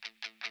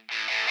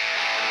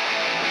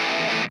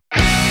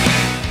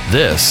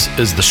This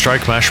is the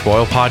Strike Mash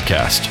Boil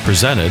podcast,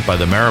 presented by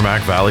the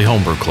Merrimack Valley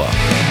Homebrew Club.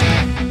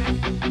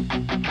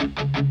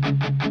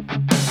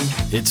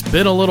 It's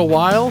been a little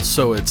while,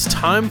 so it's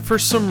time for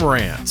some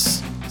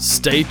rants.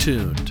 Stay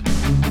tuned.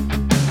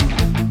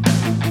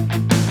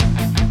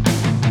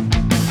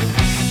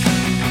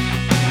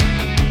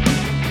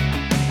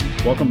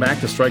 Welcome back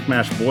to Strike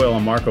Mash Boil.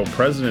 I'm Marco,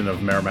 president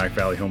of Merrimack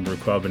Valley Homebrew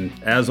Club, and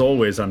as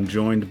always, I'm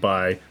joined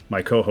by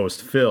my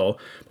co-host Phil.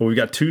 But we've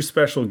got two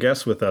special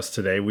guests with us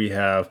today. We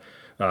have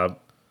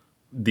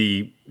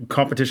the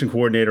competition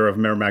coordinator of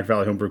Merrimack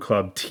Valley Homebrew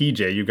Club,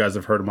 TJ. You guys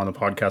have heard him on the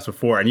podcast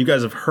before, and you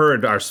guys have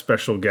heard our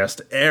special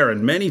guest,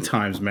 Aaron, many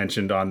times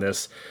mentioned on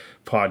this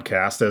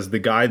podcast as the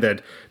guy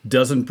that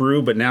doesn't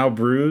brew but now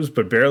brews,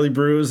 but barely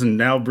brews and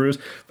now brews.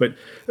 But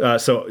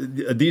so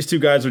these two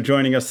guys are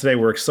joining us today.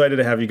 We're excited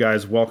to have you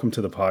guys. Welcome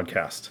to the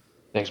podcast.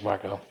 Thanks,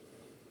 Marco.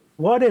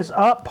 What is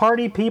up,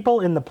 party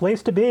people in the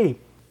place to be?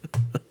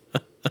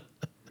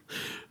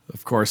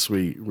 Of course,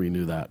 we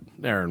knew that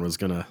Aaron was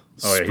going to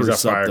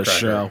spruce up the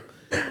show.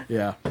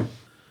 Yeah.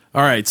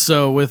 All right,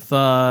 so with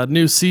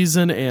new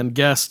season and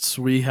guests,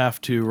 we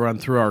have to run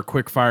through our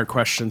quick fire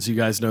questions. You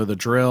guys know the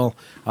drill.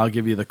 I'll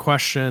give you the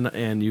question,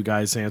 and you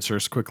guys answer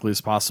as quickly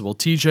as possible.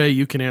 TJ,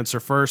 you can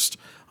answer first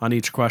on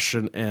each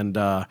question, and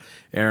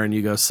Aaron,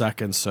 you go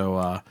second.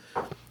 So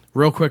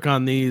real quick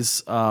on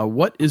these,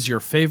 what is your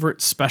favorite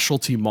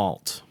specialty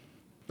malt?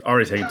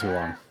 Already taking too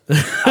long.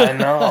 I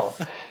know.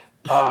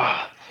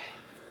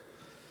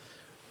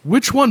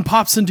 Which one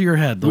pops into your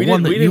head? We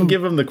didn't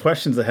give them the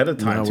questions ahead of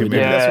time, too. Maybe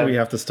that's what we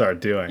have to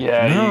start doing.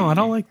 Yeah, no, I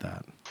don't like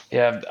that.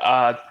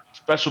 Yeah,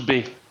 Special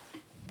B.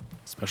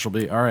 Special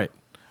B. All right.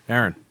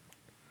 Aaron.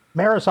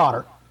 Maris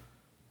Otter.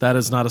 That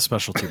is not a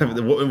specialty malt.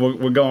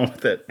 We're going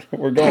with it.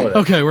 We're going with it.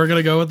 Okay, we're going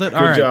to go with it.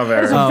 All right. Good job,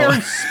 Aaron. That's a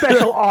very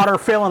special otter,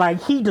 Phil, and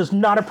he does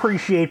not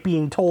appreciate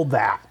being told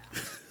that.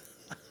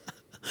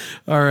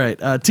 All right.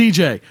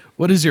 TJ,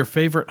 what is your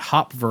favorite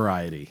hop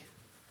variety?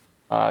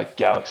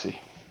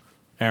 Galaxy.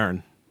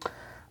 Aaron.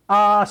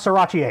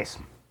 Sriracha Ace.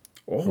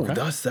 Oh, okay.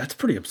 That's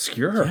pretty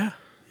obscure.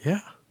 Yeah.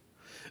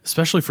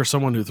 Especially for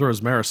someone who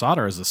throws Maris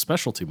Otter as a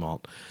specialty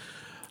malt.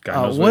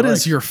 What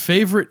is your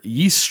favorite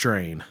yeast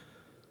strain?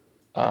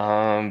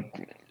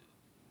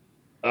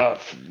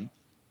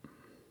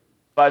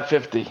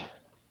 550.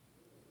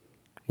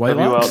 White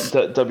Labs?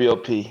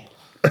 WLP.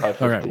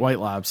 550. All right, White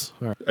Labs.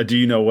 All right. Do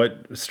you know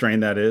what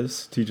strain that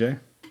is, TJ?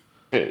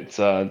 It's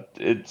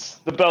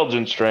the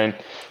Belgian strain.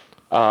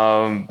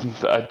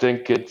 I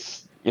think it's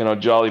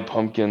Jolly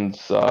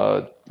Pumpkins.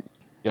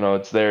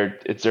 It's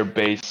their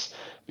base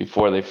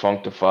before they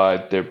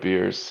functified their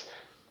beers.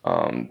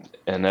 And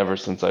ever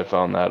since I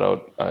found that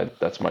out,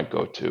 that's my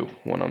go-to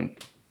when I'm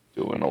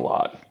doing a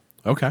lot.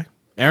 Okay.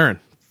 Aaron,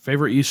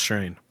 favorite yeast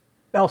strain?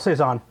 Belle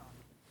Saison.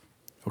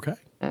 Okay.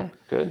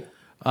 Good.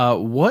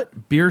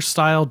 What beer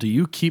style do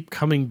you keep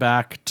coming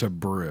back to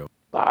brew?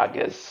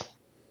 Lagers.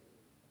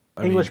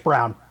 English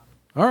Brown.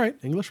 All right.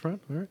 English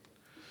Brown. All right.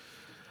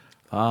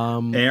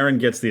 Aaron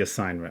gets the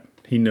assignment.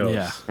 He knows.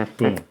 Yeah.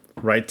 Boom.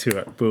 Right to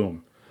it.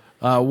 Boom.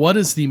 What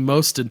is the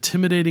most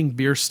intimidating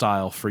beer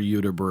style for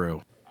you to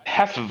brew?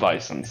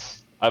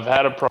 Hefeweizens. I've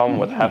had a problem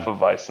with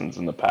Hefeweizens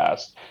in the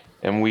past,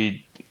 and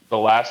the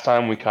last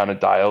time we kind of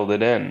dialed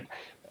it in.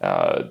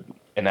 An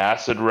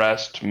acid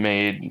rest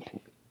made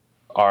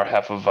our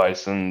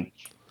Hefeweizen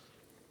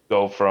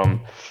go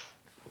from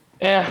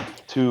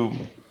to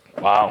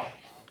wow.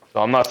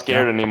 So I'm not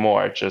scared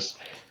anymore. It's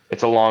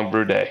a long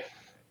brew day.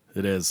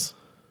 It is.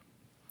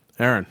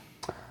 Aaron.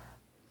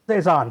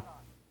 Saison.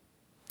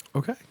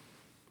 Okay.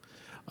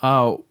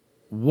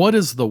 What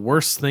is the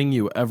worst thing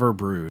you ever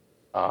brewed?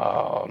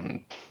 A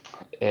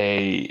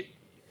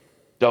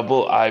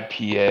double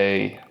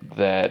IPA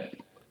that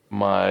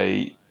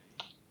my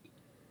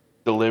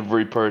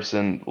delivery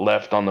person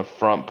left on the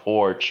front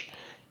porch,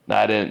 and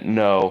I didn't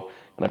know,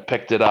 and I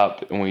picked it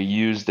up, and we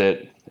used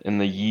it,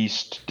 and the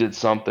yeast did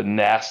something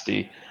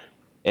nasty,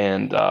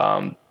 and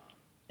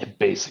it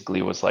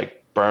basically was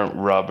like burnt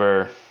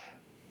rubber.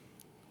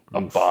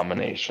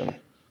 Abomination.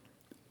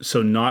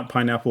 So not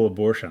pineapple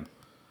abortion.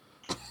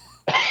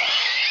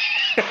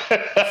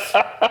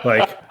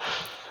 Like,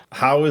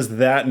 how is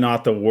that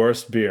not the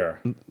worst beer?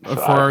 For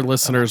our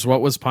listeners,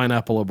 what was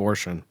pineapple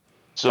abortion?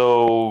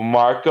 So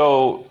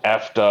Marco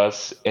effed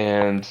us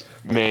and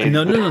made...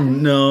 No.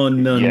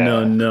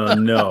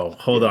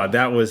 Hold on.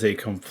 That was a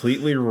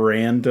completely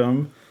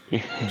random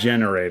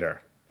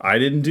generator. I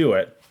didn't do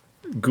it.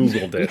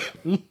 Google did.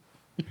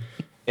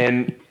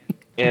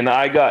 And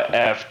I got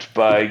effed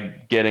by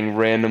getting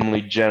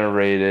randomly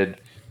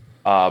generated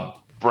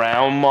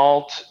brown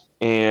malt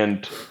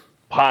and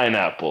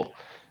pineapple.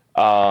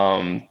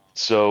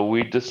 So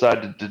we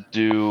decided to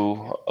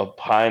do a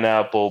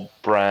pineapple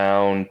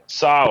brown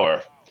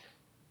sour,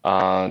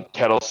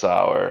 kettle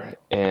sour,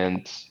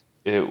 and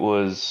it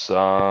was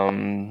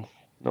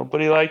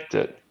nobody liked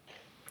it.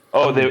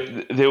 Oh,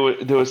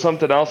 there was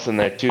something else in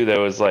there too. There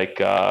was like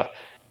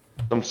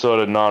some sort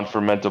of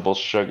non-fermentable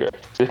sugar.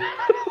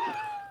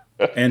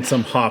 and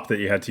some hop that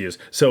you had to use.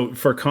 So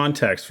for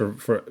context, for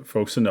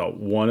folks to know,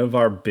 one of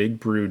our big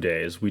brew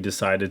days, we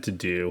decided to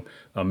do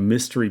a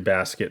mystery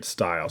basket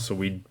style. So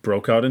we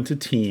broke out into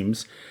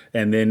teams,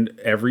 and then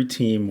every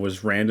team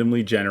was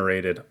randomly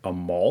generated a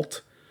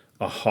malt,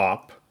 a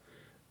hop,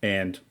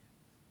 and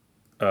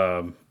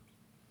was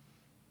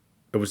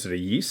it a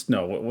yeast?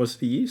 No, what was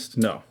the yeast?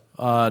 No.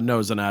 No,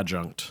 it's an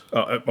adjunct.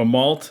 A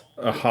malt,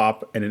 a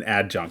hop, and an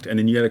adjunct. And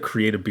then you had to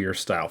create a beer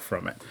style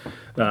from it.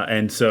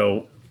 And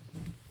so,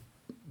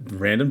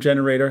 random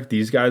generator,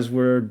 these guys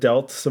were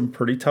dealt some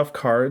pretty tough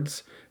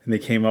cards, and they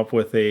came up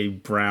with a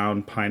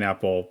brown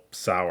pineapple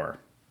sour.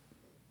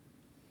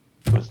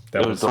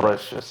 It was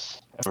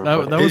delicious.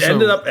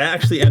 It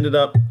actually ended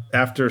up,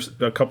 after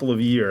a couple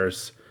of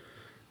years,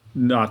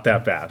 not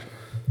that bad.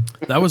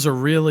 That was a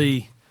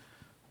really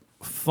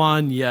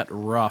fun yet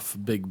rough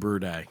big brew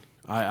day.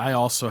 I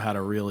also had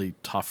a really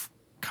tough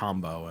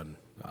combo, and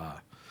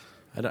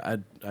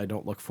I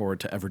don't look forward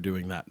to ever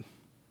doing that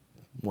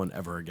one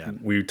ever again.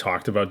 We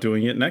talked about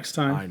doing it next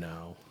time. I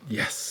know.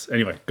 Yes.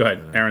 Anyway, go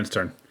ahead. Aaron's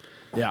turn.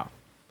 Yeah.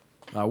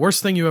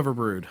 Worst thing you ever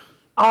brewed?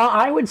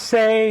 I would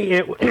say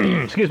it.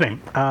 Excuse me.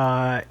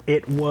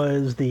 It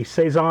was the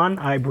saison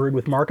I brewed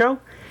with Marco.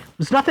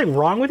 There's nothing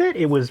wrong with it.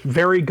 It was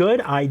very good.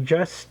 I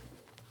just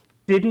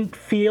didn't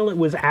feel it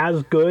was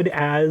as good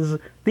as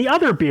the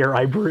other beer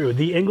I brewed,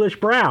 the English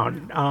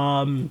Brown.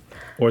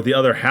 Or the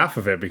other half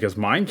of it, because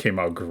mine came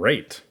out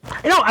great.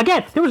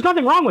 Again, there was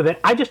nothing wrong with it.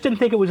 I just didn't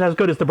think it was as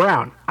good as the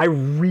Brown. I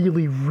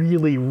really,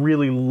 really,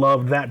 really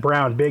loved that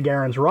Brown, Big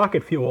Aaron's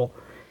Rocket Fuel.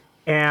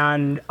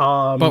 And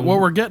but what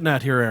we're getting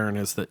at here, Aaron,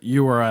 is that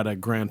you are at a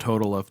grand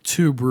total of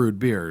 2 brewed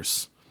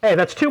beers. Hey,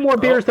 that's 2 more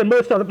beers than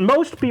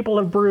most people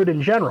have brewed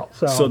in general.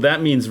 So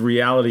that means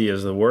reality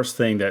is the worst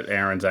thing that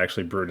Aaron's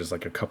actually brewed is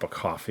like a cup of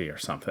coffee or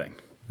something.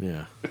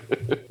 Yeah.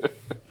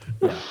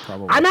 Yeah,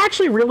 probably. I'm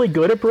actually really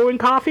good at brewing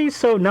coffee,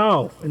 so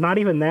no, not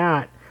even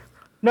that.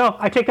 No,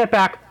 I take that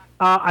back.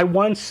 I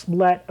once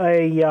let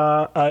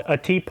a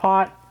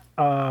teapot.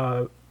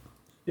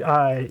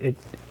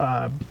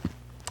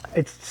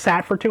 It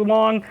sat for too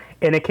long,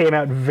 and it came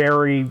out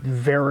very,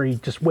 very,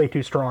 just way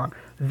too strong.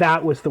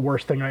 That was the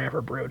worst thing I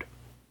ever brewed.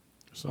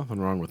 There's nothing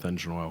wrong with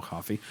engine oil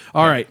coffee.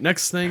 All right,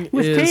 next thing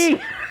With is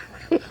tea.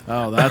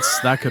 Oh,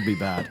 that could be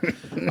bad.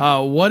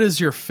 What is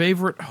your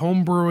favorite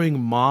home brewing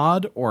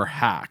mod or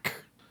hack?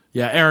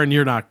 Yeah, Aaron,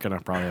 you're not gonna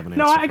probably have an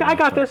answer. No, for I that,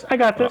 got but- this. I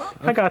got this.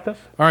 I got this.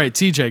 All right,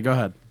 TJ, go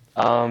ahead.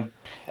 I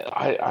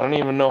don't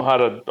even know how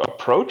to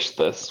approach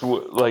this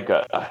like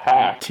a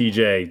hack.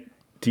 TJ,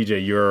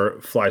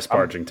 your fly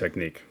sparging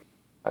technique.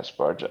 I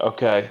sparge.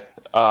 Okay.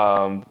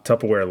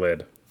 Tupperware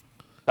lid.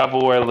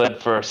 Tupperware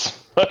lid first.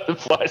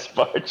 Fly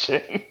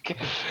sparging.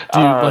 Do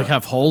you like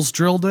have holes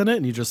drilled in it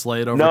and you just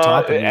lay it over No,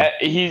 top? And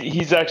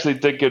he's actually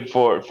thinking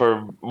for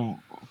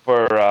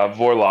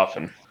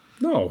Vorlaufen.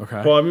 No.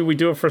 Okay. Well, I mean, we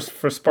do it for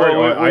sparging.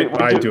 Well, we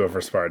I do- do it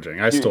for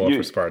sparging. I stole it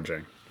for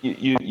sparging.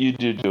 You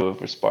do it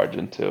for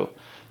sparging too.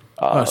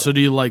 so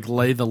do you like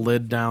lay the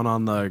lid down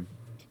on the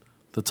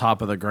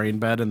top of the grain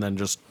bed and then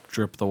just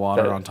drip the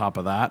water on top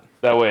of that?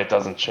 That way it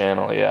doesn't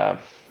channel. Yeah.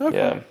 Okay.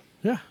 Yeah.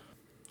 Yeah.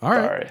 All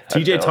right.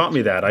 Sorry. TJ taught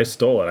me that. I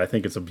stole it. I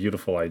think it's a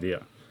beautiful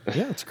idea.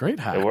 Yeah, it's a great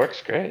hack. It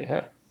works great.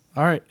 Yeah.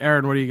 All right,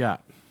 Aaron, what do you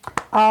got?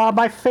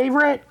 My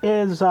favorite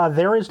is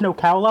There Is No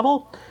Cow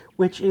Level,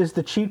 which is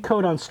the cheat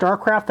code on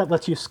StarCraft that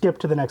lets you skip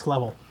to the next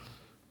level.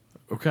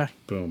 Okay.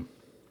 Boom.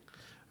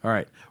 All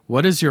right.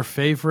 What is your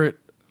favorite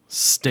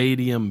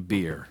stadium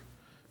beer?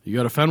 You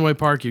go to Fenway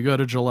Park, you go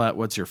to Gillette.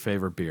 What's your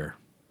favorite beer?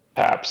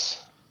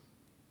 Paps.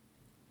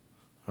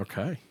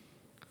 Okay.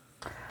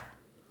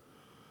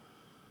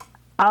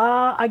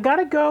 I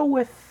gotta go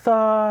with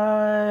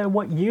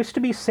what used to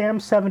be Sam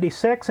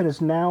 76 and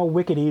is now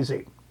Wicked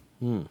Easy.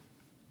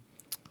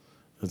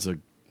 That's a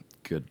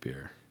good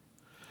beer.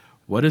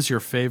 What is your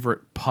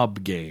favorite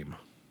pub game?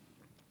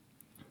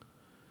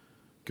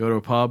 Go to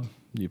a pub.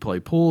 Do you play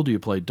pool? Do you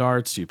play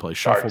darts? Do you play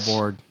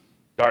shuffleboard?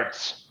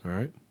 Darts. All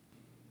right.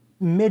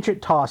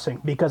 Midget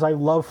tossing, because I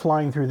love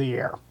flying through the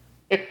air.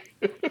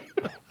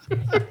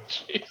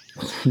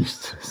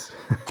 Jesus.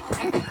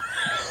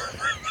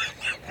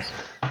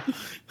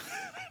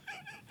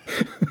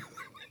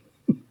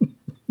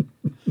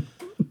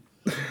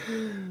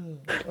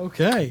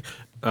 Okay.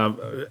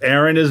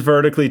 Aaron is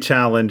vertically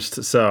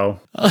challenged, so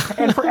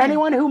And for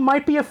anyone who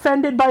might be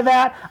offended by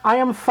that, I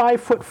am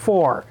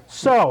 5'4",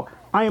 so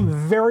I am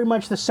very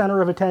much the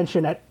center of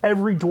attention at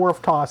every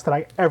dwarf toss that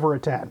I ever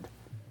attend.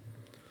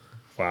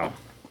 wow.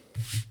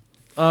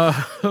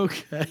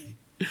 Okay.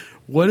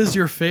 What is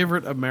your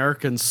favorite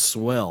American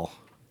swill?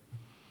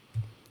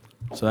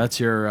 So that's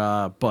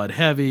your Bud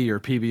Heavy, your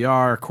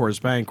PBR,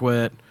 Coors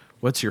Banquet.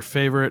 What's your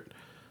favorite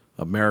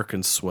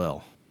American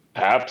swill?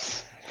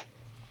 Paps.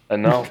 I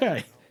know.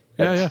 Okay.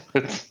 Yeah.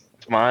 It's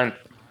mine.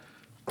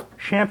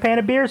 Champagne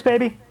and beers,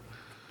 baby.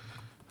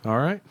 All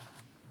right.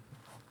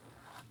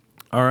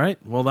 All right.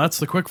 Well, that's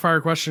the quick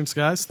fire questions,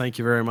 guys. Thank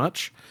you very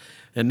much.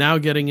 And now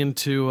getting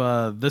into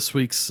this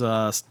week's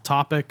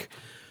topic,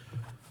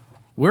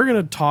 we're going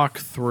to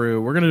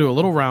do a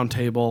little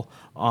roundtable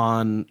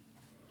on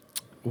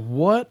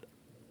what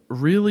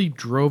really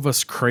drove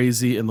us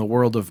crazy in the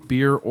world of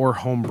beer or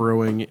home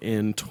brewing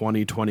in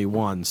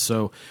 2021.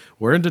 So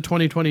we're into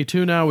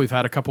 2022 now. We've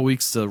had a couple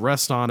weeks to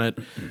rest on it.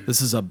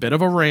 This is a bit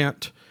of a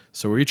rant.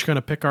 So we're each going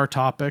to pick our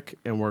topic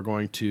and we're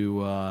going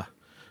to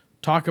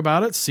talk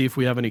about it, see if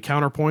we have any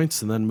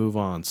counterpoints, and then move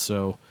on.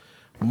 So,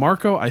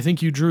 Marco, I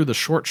think you drew the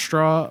short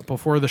straw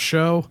before the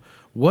show.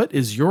 What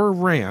is your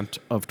rant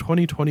of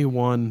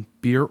 2021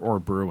 beer or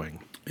brewing?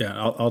 Yeah,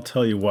 I'll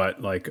tell you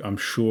what. Like, I'm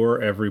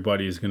sure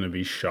everybody's going to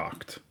be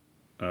shocked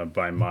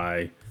by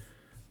my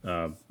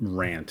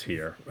rant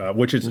here,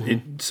 which is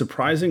it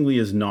surprisingly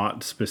is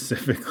not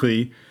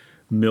specifically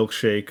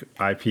milkshake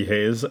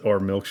IPAs or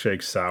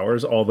milkshake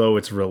sours, although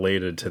it's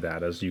related to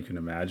that, as you can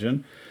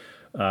imagine.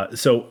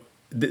 So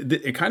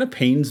it kind of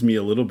pains me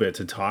a little bit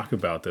to talk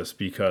about this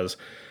because,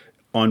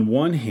 on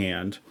one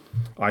hand,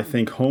 I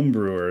think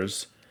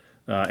homebrewers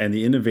and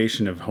the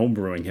innovation of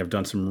homebrewing have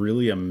done some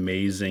really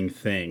amazing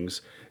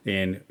things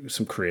in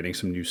creating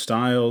some new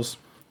styles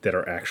that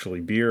are actually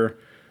beer,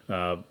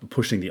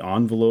 pushing the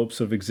envelopes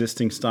of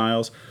existing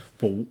styles.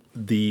 But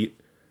the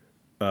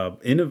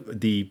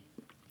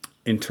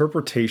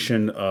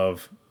interpretation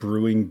of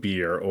brewing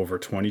beer over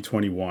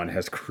 2021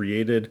 has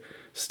created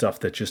stuff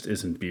that just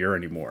isn't beer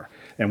anymore.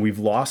 And we've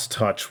lost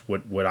touch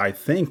what I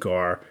think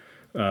are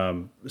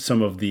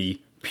some of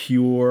the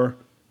pure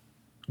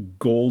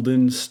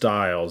golden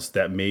styles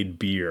that made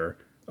beer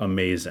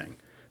amazing.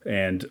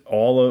 And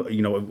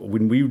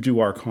when we do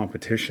our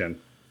competition,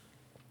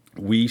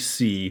 we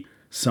see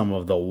some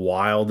of the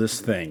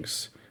wildest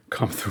things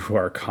come through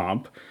our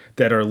comp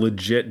that are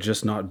legit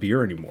just not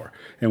beer anymore.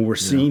 And we're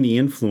seeing the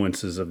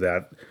influences of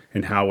that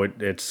and how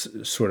it's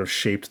sort of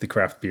shaped the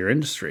craft beer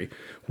industry,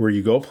 where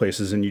you go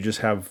places and you just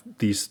have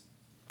these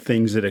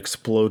things that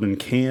explode in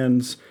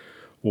cans,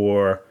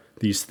 or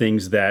these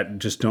things that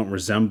just don't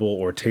resemble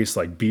or taste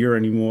like beer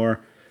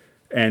anymore.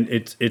 And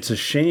it's a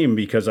shame,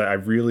 because I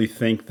really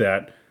think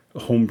that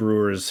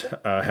homebrewers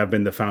have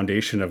been the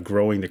foundation of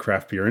growing the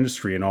craft beer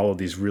industry, and all of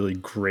these really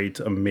great,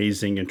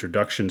 amazing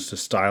introductions to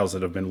styles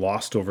that have been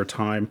lost over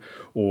time,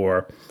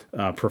 or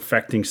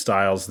perfecting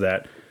styles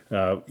that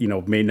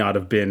may not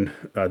have been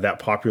that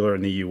popular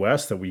in the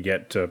U.S., that we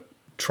get to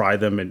try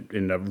them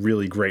in a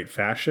really great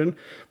fashion.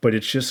 But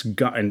it's just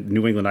and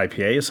New England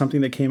IPA is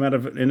something that came out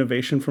of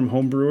innovation from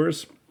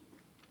homebrewers.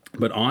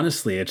 But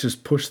honestly, it's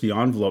just pushed the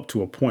envelope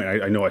to a point.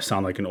 I know I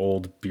sound like an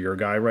old beer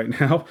guy right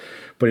now,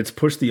 but it's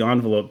pushed the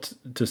envelope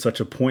to such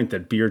a point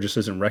that beer just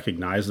isn't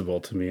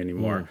recognizable to me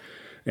anymore.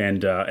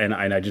 And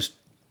I just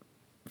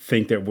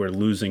think that we're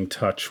losing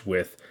touch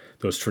with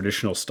those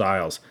traditional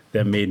styles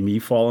that made me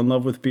fall in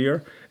love with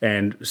beer.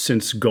 And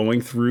since going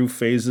through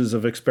phases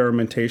of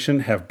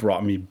experimentation, have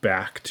brought me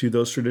back to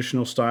those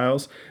traditional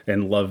styles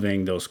and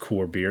loving those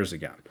core beers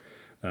again.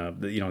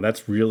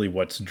 That's really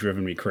what's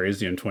driven me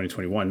crazy in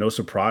 2021. No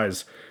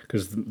surprise,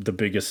 because the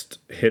biggest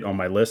hit on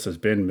my list has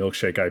been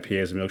milkshake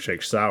IPAs and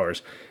milkshake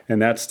sours.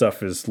 And that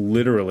stuff has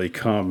literally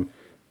come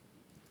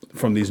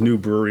from these new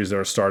breweries that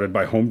are started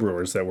by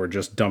homebrewers that were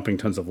just dumping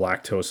tons of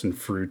lactose and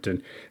fruit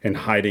and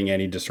hiding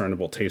any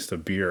discernible taste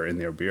of beer in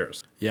their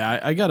beers. Yeah,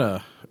 I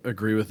gotta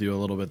agree with you a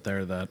little bit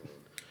there, that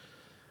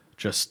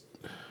just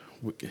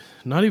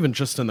not even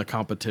just in the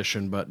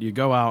competition, but you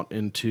go out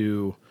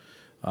into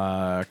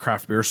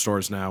craft beer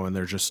stores now, and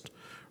they're just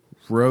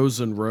rows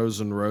and rows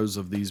and rows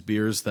of these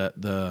beers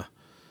that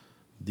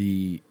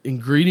the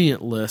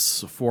ingredient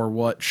lists for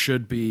what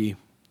should be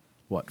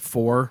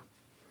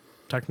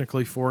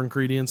technically four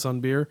ingredients on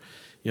beer,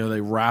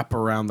 they wrap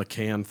around the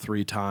can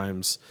 3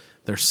 times.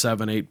 They're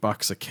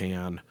 $7-8 a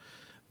can.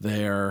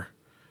 The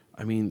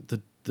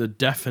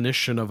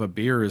definition of a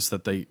beer is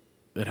that it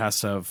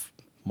has to have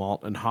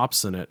malt and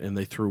hops in it, and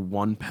they threw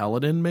 1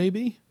 pellet in,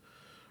 maybe,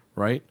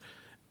 right?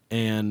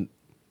 And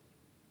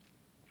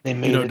they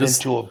made it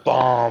into a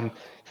bomb.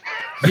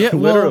 Yeah,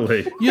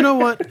 literally. Well, you know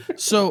what?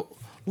 So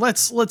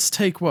let's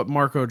take what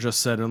Marco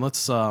just said, and let's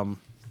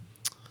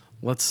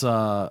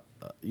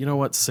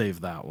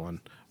save that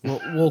one.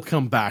 We'll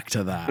come back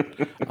to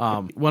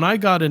that. When I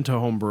got into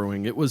home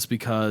brewing, it was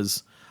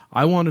because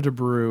I wanted to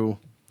brew,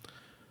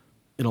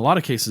 in a lot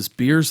of cases,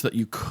 beers that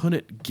you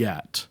couldn't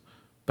get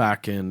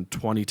back in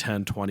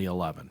 2010,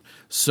 2011.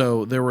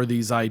 So there were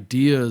these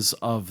ideas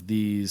of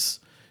these,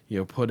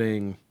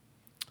 putting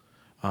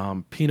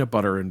peanut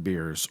butter in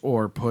beers,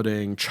 or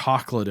putting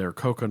chocolate or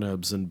cocoa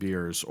nibs in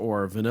beers,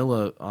 or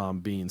vanilla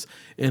beans.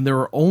 And there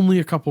were only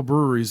a couple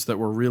breweries that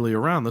were really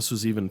around. This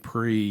was even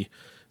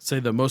say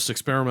the most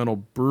experimental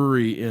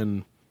brewery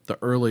in the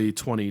early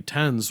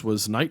 2010s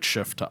was Night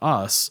Shift to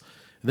us.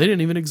 They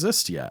didn't even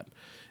exist yet.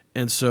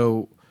 And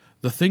so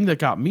the thing that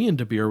got me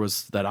into beer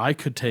was that I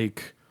could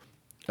take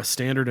a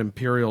standard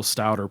imperial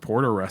stout or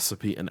porter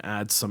recipe and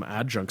add some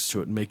adjuncts to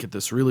it and make it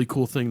this really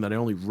cool thing that I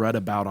only read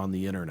about on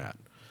the internet.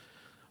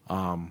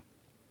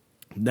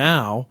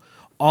 Now,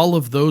 all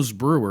of those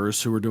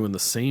brewers who were doing the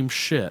same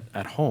shit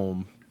at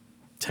home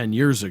 10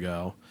 years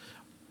ago,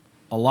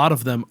 a lot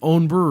of them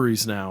own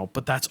breweries now,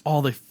 but that's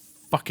all they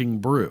fucking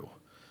brew.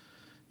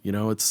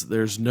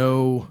 there's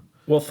no.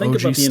 Well, think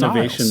OG about the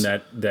innovation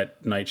styles.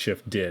 that Night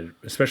Shift did,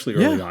 especially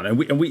early on, and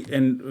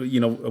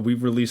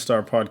we've released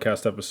our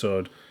podcast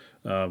episode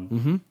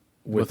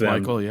with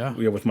them,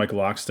 Michael, with Michael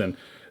Loxton,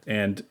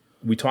 and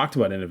we talked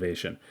about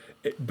innovation.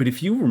 But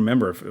if you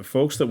remember, if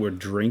folks that were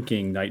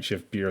drinking Night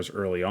Shift beers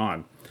early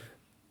on,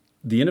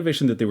 the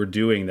innovation that they were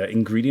doing, the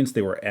ingredients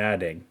they were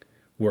adding,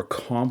 were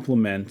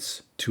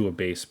complements to a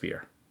base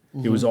beer.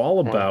 It was all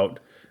about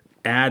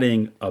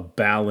adding a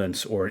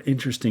balance or an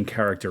interesting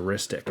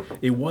characteristic.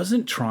 It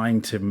wasn't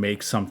trying to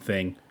make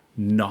something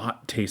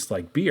not taste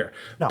like beer.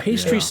 No.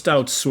 Pastry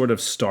stouts sort of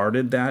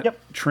started that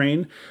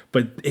train,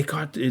 but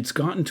it's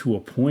gotten to a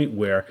point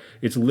where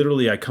it's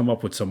literally I come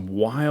up with some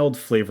wild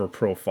flavor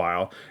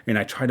profile and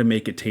I try to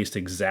make it taste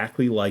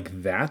exactly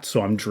like that.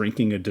 So I'm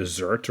drinking a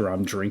dessert or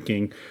I'm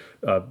drinking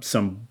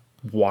some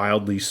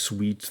wildly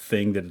sweet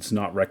thing that it's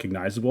not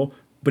recognizable.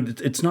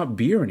 But it's not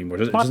beer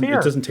anymore. It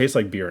doesn't taste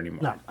like beer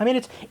anymore. No, I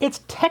mean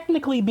it's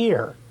technically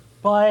beer,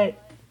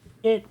 but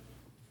it's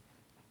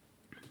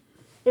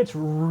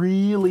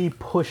really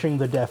pushing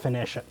the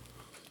definition.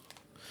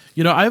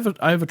 I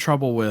have a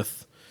trouble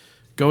with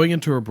going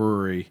into a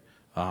brewery.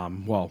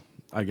 Well,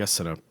 I guess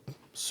in a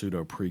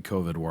pseudo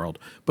pre-COVID world,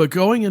 but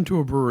going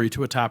into a brewery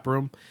to a tap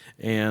room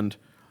and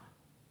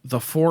the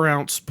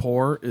 4-ounce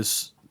pour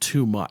is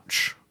too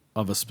much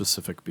of a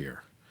specific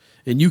beer,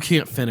 and you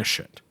can't finish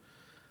it.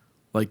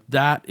 Like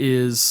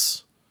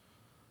that's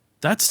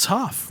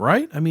tough,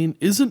 right? I mean,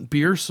 isn't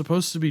beer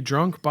supposed to be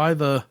drunk by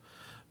the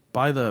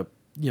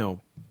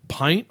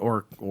pint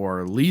or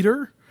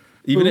liter?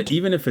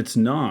 Even if it's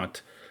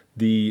not,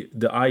 the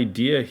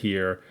idea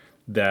here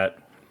that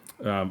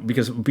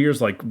because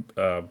beers like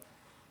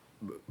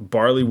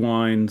barley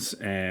wines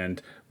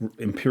and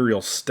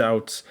imperial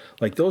stouts,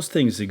 like those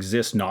things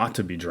exist not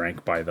to be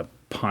drank by the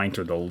pint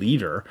or the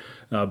liter,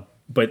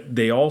 but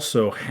they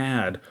also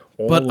had.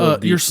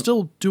 But you're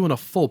still doing a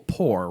full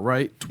pour,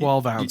 right?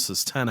 12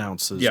 ounces, 10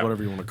 ounces,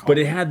 whatever you want to call it. But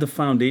it had the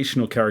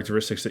foundational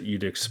characteristics that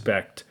you'd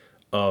expect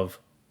of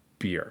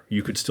beer.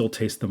 You could still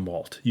taste the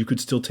malt. You could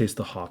still taste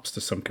the hops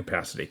to some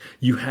capacity.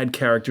 You had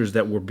characters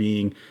that were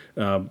being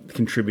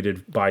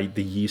contributed by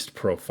the yeast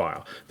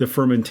profile. The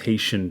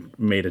fermentation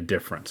made a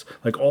difference.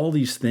 Like all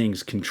these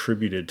things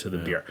contributed to the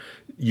beer.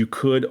 You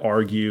could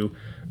argue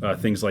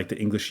things like the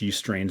English yeast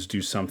strains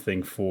do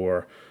something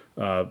for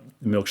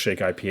milkshake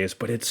IPAs,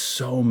 but it's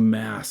so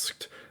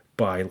masked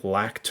by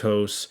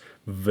lactose,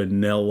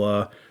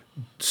 vanilla,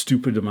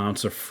 stupid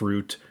amounts of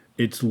fruit.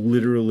 It's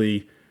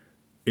literally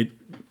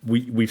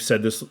we've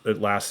said this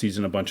last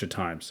season a bunch of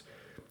times.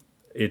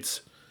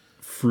 It's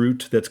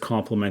fruit that's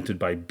complemented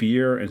by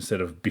beer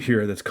instead of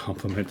beer that's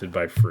complemented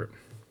by fruit.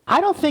 I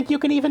don't think you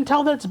can even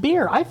tell that it's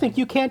beer. I think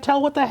you can't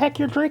tell what the heck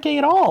you're drinking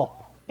at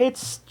all.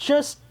 It's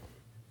just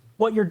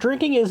what you're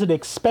drinking is an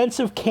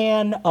expensive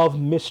can of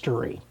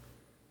mystery.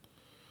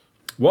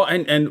 Well,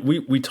 and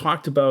we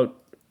talked about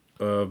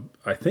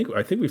I think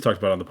we've talked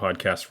about on the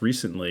podcast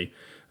recently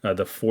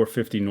the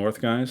 450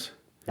 North guys.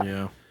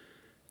 Yeah.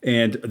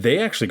 And they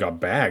actually got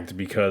bagged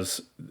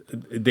because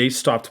they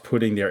stopped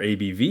putting their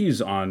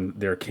ABVs on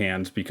their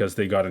cans because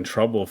they got in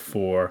trouble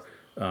for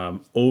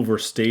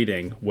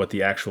overstating what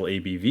the actual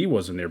ABV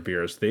was in their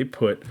beers. They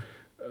put,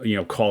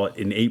 call it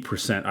an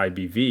 8%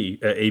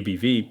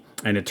 ABV,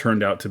 and it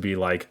turned out to be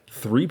like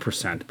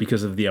 3%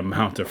 because of the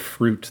amount of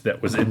fruit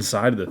that was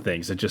inside of the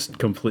things. It just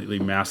completely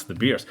masked the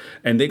beers.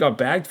 And they got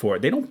bagged for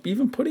it. They don't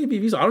even put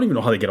ABVs. I don't even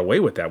know how they get away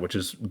with that, which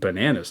is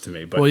bananas to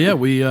me. But well, yeah,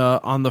 we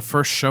on the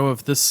first show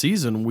of this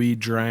season, we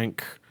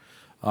drank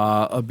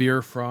a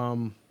beer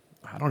from,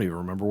 I don't even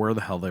remember where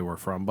the hell they were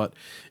from, but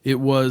it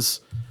was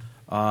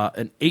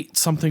an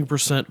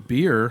 8-something%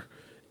 beer,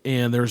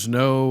 and there's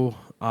no,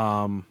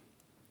 I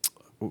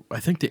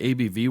think the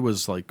ABV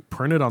was like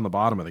printed on the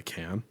bottom of the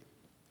can.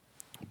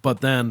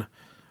 But then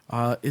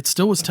it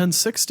still was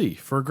 1060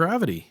 for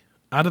gravity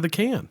out of the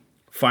can.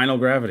 Final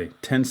gravity,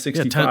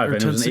 1065,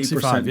 and it was an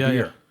 8%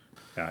 beer.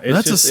 Yeah,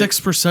 that's a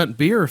 6%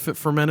 beer if it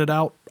fermented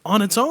out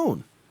on its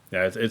own.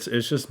 Yeah,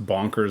 it's just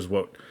bonkers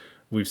what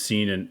we've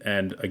seen,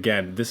 and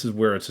again, this is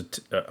where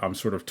I'm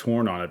sort of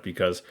torn on it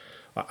because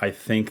I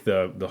think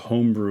the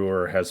home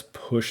brewer has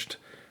pushed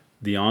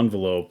the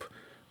envelope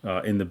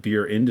in the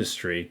beer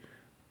industry,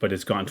 but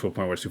it's gotten to a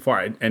point where it's too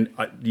far, and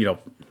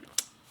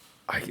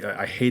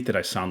I hate that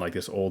I sound like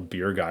this old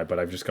beer guy, but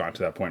I've just gotten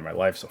to that point in my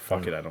life, so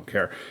fuck it, I don't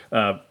care.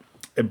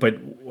 But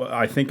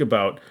I think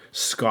about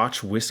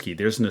Scotch whiskey.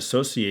 There's an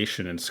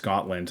association in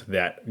Scotland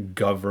that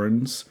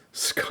governs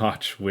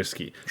Scotch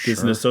whiskey.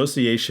 There's an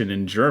association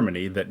in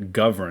Germany that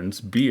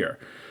governs beer.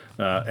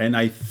 And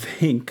I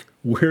think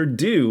we're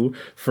due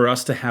for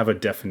us to have a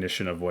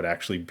definition of what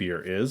actually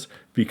beer is,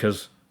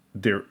 because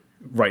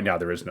right now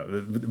there is no.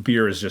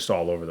 Beer is just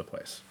all over the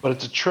place. But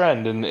it's a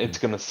trend, and it's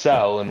going to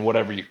sell, and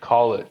whatever you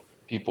call it,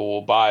 people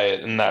will buy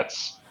it, and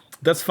that's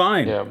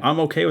fine. Yeah. I'm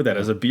okay with that.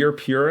 As a beer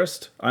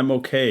purist, I'm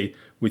okay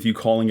with you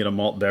calling it a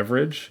malt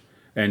beverage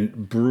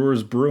and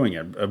brewers brewing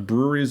it.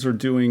 Breweries are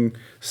doing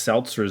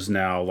seltzers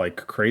now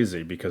like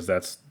crazy because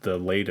that's the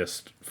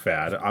latest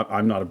fad.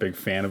 I'm not a big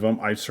fan of them.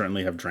 I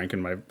certainly have drank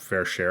my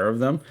fair share of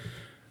them,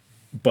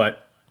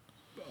 but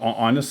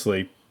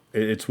honestly,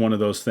 it's one of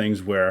those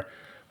things where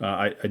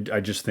I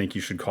just think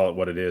you should call it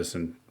what it is,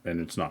 and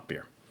it's not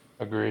beer.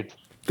 Agreed.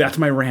 That's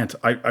my rant.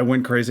 I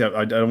went crazy.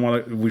 I don't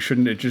want to. We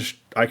shouldn't.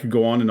 I could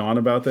go on and on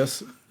about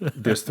this.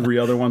 There's 3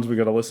 other ones we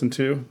got to listen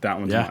to. That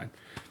one's mine.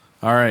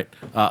 All right.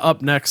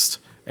 Up next,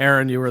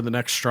 Aaron, you were the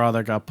next straw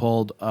that got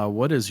pulled.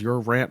 What is your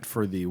rant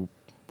for the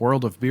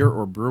world of beer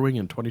or brewing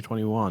in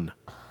 2021?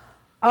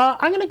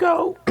 I'm going to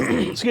go,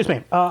 excuse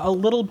me, a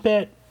little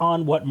bit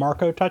on what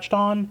Marco touched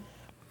on,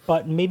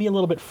 but maybe a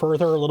little bit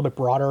further, a little bit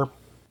broader.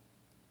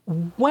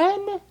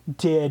 When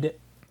did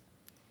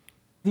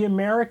the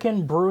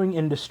American brewing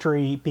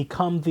industry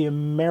become the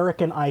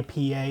American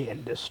IPA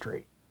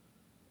industry?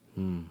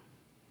 Been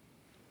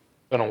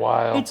a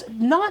while. It's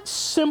not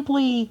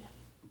simply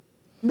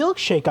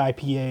milkshake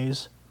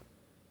IPAs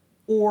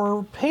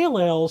or pale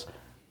ales.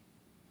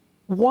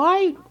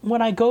 Why,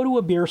 when I go to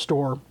a beer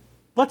store,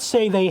 let's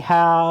say they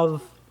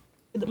have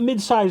a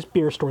mid-sized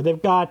beer store,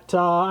 they've got,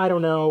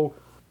 400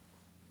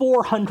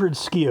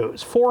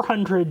 SKUs,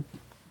 400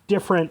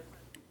 different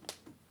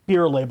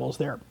beer labels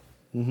there.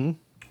 Mm-hmm.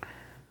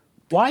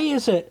 Why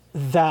is it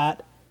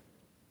that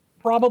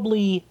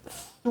probably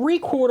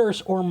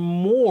 3/4 or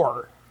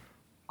more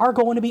are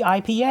going to be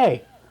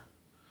IPA?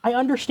 I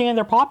understand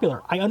they're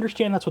popular. I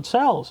understand that's what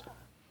sells.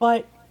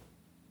 But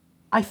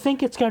I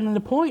think it's gotten to the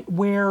point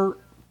where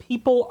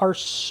people are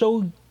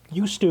so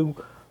used to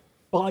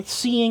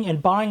seeing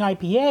and buying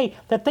IPA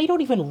that they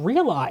don't even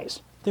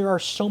realize there are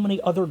so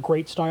many other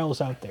great styles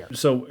out there.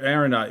 So,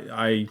 Aaron,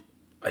 I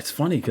it's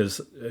funny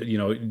because,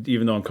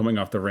 even though I'm coming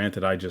off the rant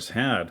that I just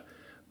had,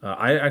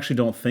 I actually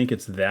don't think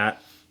it's that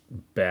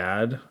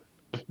bad.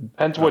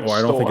 Depends which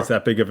I don't store. think it's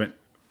that big of an.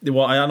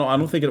 Well, I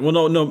don't think it.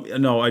 Well,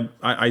 no.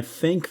 I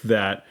think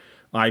that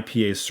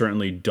IPAs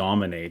certainly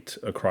dominate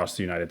across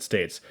the United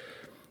States,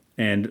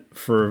 and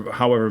for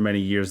however many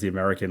years, the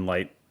American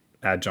Light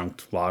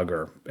Adjunct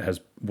Lager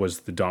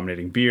was the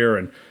dominating beer,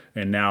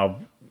 and now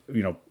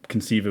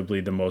conceivably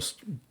the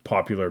most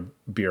popular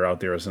beer out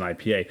there is an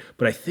IPA.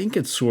 But I think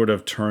it's sort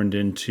of turned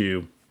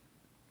into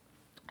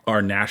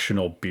our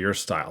national beer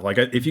style. Like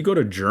if you go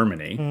to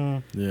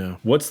Germany,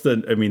 there's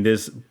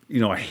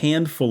a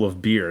handful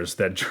of beers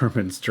that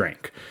Germans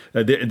drink.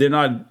 They're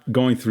not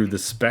going through the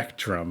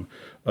spectrum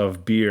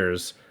of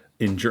beers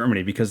in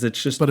Germany because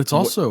it's just. But it's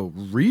also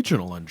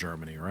regional in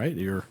Germany, right?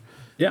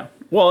 Yeah.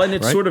 Well, and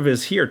it right? sort of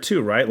is here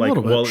too, right? Like,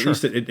 bit, well, sure.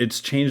 at least it's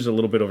changed a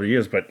little bit over the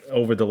years, but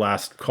over the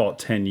last, call it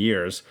 10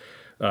 years,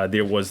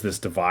 there was this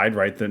divide,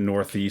 right? The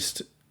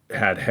Northeast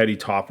had Heady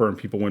Topper and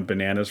people went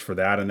bananas for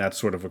that. And that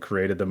sort of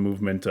created the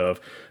movement of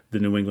the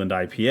New England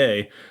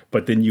IPA.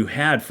 But then you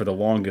had, for the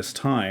longest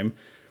time,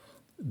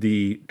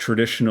 the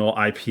traditional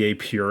IPA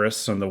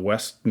purists on the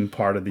western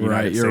part of the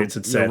United States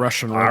that said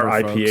Russian our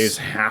River IPAs folks.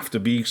 have to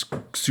be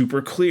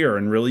super clear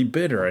and really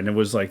bitter, and it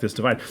was like this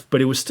divide. But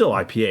it was still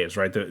IPAs,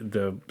 right?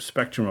 The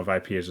spectrum of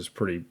IPAs is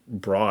pretty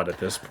broad at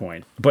this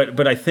point.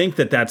 But I think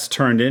that's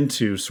turned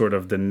into sort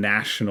of the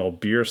national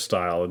beer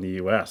style in the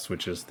U.S.,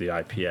 which is the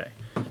IPA.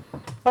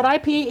 But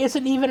IPA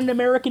isn't even an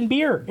American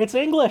beer. It's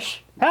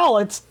English. Hell,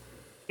 it's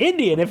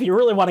Indian if you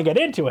really want to get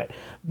into it.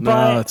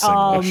 But, No, it's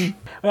English.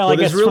 Well, I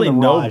guess there's really for the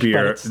no Raj, beer.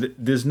 but it's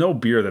There's no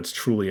beer that's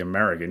truly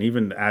American.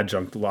 Even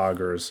adjunct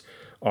lagers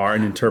are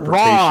an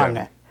interpretation.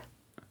 wrong.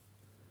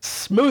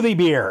 Smoothie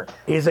beer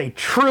is a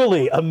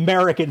truly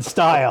American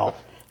style.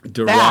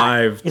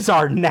 Derived That is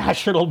our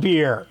national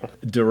beer.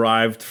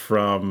 derived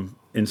from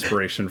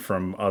inspiration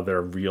from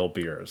other real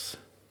beers.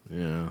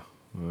 Yeah.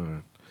 All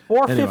right.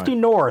 450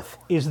 North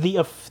is the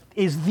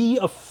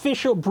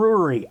official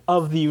brewery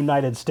of the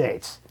United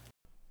States.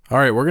 All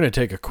right, we're going to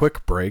take a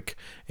quick break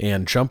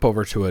and jump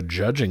over to a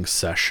judging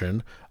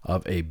session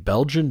of a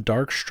Belgian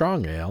Dark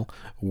Strong Ale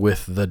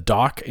with the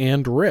Doc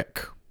and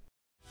Rick.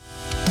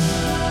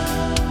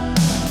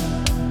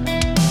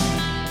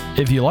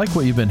 If you like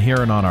what you've been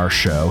hearing on our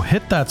show,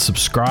 hit that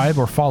subscribe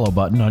or follow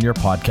button on your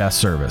podcast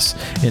service.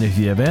 And if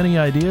you have any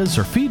ideas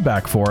or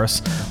feedback for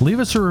us, leave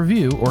us a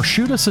review or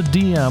shoot us a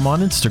DM on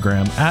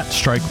Instagram at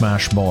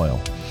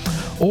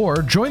StrikeMashBoil.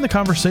 Or join the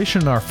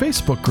conversation in our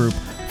Facebook group,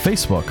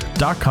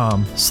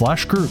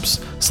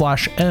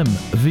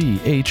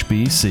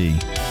 facebook.com/groups/MVHBC.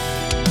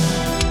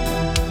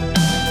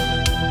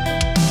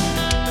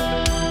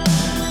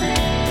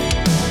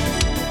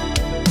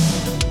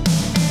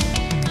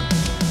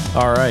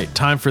 All right,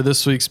 time for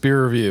this week's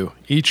beer review.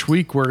 Each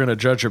week, we're going to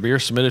judge a beer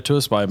submitted to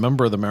us by a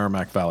member of the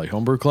Merrimack Valley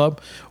Homebrew Club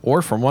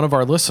or from one of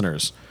our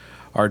listeners.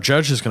 Our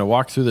judge is going to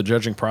walk through the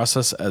judging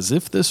process as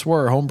if this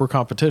were a homebrew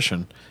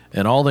competition,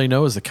 and all they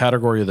know is the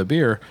category of the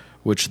beer,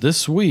 which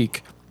this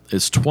week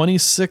is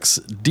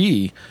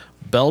 26D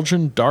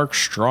Belgian Dark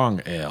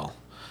Strong Ale.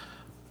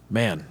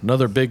 Man,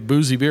 another big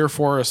boozy beer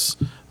for us.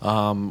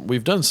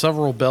 We've done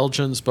several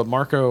Belgians, but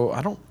Marco,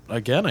 I don't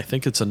again, I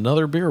think it's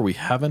another beer we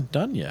haven't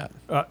done yet.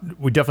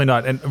 We definitely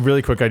not. And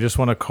really quick, I just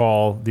want to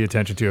call the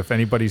attention to, if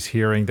anybody's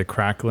hearing the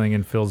crackling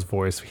in Phil's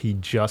voice, he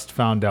just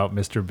found out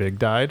Mr. Big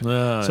died.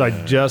 So I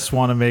just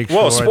want to make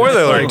sure. Whoa,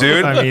 spoiler alert,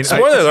 dude. I mean,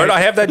 spoiler alert.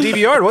 I have that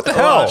DVR. What the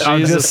hell?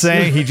 I'm just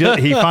saying he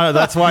found out.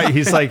 That's why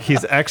he's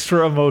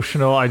extra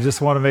emotional. I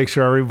just want to make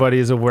sure everybody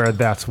is aware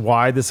that's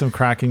why there's some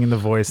cracking in the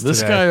voice This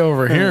today. guy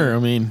over here, I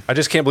mean, I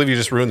just can't believe you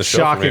just ruined the show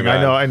for me, Shocking.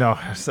 man. I know.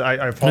 So I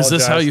apologize. is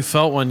this how you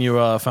felt when you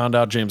found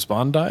out James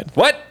Bond died?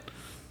 What?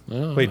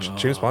 Wait,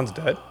 James Bond's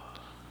dead?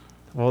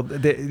 Well,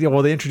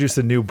 they introduced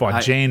a new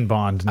Bond, Jane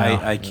Bond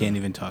now. I can't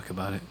even talk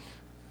about it.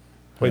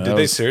 Wait, did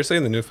they seriously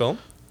in the new film?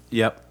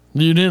 Yep.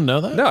 You didn't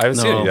know that? No, I haven't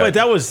seen it yet.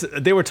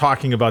 But they were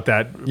talking about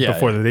that Yeah,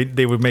 before. yeah.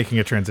 They were making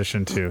a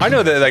transition to. I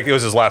know that it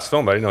was his last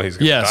film, but I didn't know he's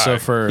going to Yeah, die. so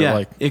for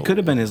Yeah, it could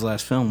have been his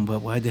last film,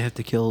 but why'd they have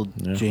to kill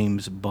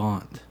James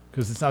Bond?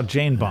 Because it's now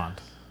Jane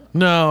Bond.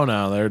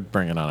 No, they're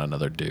bringing on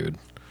another dude.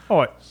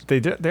 Oh, they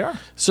are.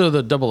 So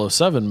the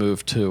 007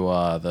 moved to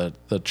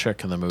the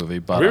chick in the movie,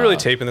 but Are we really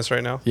taping this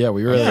right now? yeah,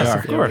 we really Yes, are.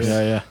 of course.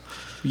 Yeah.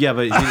 Yeah,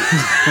 but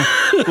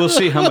we'll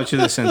see how much of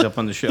this ends up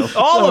on the show.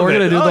 All Oh, we're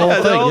gonna do the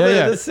whole thing.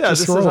 Yeah. This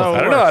Just is roll. how it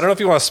I don't know. I works. don't know if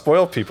you want to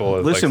spoil people.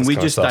 with, Listen, this we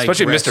kind of just stuff.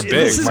 especially digress. Mr. Big.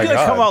 This is My going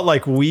to God. come out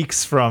like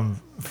weeks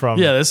from.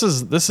 Yeah, this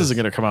isn't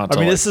going to come out I until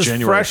mean, this is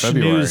January, fresh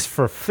February. news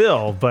for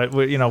Phil, but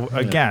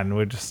again,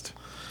 we're just.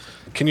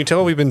 Can you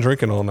tell we've been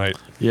drinking all night?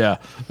 Yeah.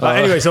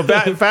 Anyway, so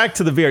back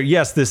to the beer.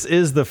 Yes, this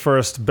is the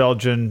first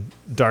Belgian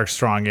dark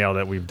strong ale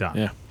that we've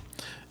done.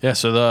 Yeah,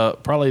 so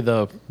probably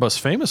the most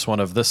famous one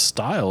of this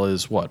style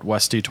is what?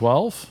 Westy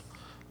 12?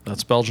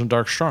 That's Belgian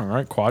dark strong,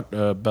 right?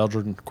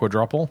 Belgian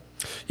quadruple.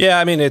 Yeah,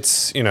 I mean,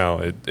 it's,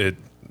 it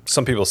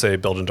some people say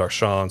Belgian dark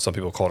strong, some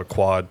people call it a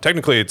quad.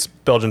 Technically, it's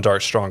Belgian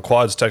dark strong.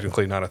 Quad's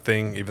technically not a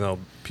thing, even though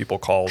people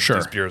call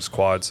these beers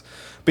quads.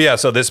 But yeah,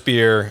 so this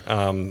beer,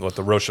 with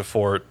the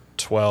Rochefort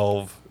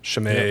 12,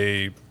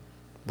 Chimay,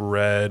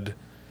 Red,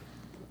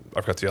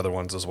 I've got the other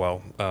ones as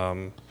well.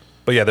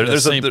 But yeah,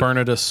 there's St.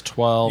 Bernardus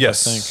 12, I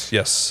think.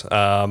 Yes.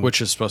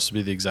 Which is supposed to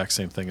be the exact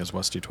same thing as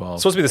Westy 12.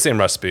 It's supposed to be the same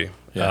recipe,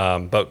 Yeah.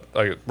 but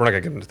we're not going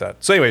to get into that.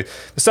 So anyway,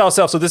 the style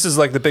itself, so this is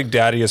like the big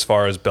daddy as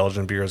far as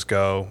Belgian beers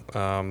go.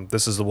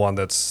 This is the one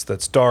that's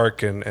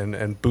dark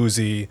and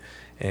boozy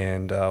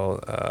and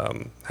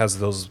has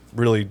those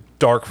really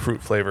dark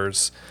fruit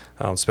flavors,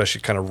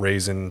 especially kind of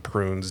raisin,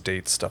 prunes,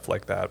 dates, stuff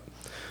like that.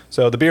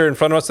 So the beer in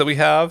front of us that we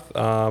have,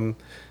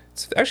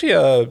 it's actually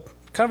a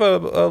kind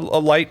of a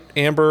light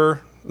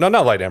amber. No,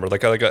 not light amber,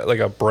 like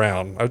a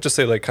brown. I would just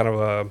say like kind of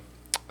a,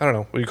 I don't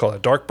know, what do you call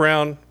it? Dark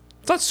brown.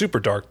 It's not super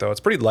dark though.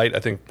 It's pretty light, I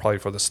think, probably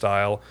for the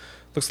style.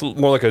 Looks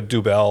more like a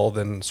Dubel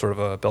than sort of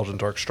a Belgian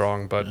dark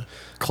strong, but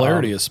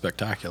Clarity is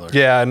spectacular.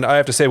 yeah. And I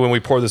have to say, when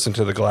we pour this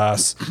into the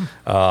glass,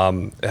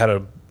 it had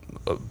a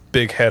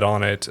big head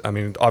on it. I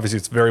mean, obviously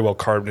it's very well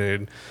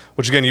carbonated,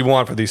 which again you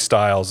want for these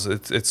styles.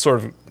 It's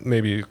sort of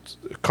maybe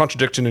a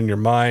contradiction in your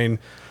mind.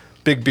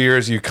 Big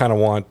beers you kind of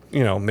want,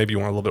 maybe you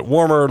want a little bit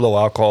warmer, low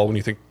alcohol when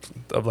you think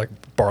of like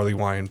barley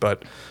wine.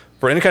 But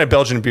for any kind of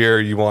Belgian beer,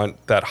 you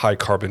want that high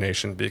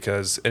carbonation,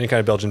 because any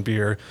kind of Belgian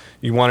beer,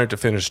 you want it to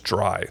finish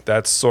dry.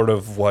 That's sort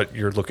of what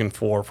you're looking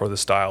for the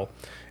style.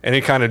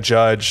 Any kind of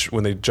judge,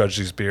 when they judge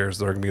these beers,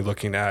 they're going to be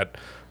looking at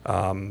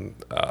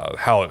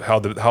how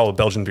a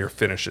Belgian beer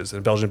finishes.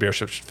 And Belgian beer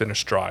should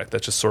finish dry.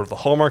 That's just sort of the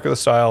hallmark of the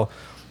style.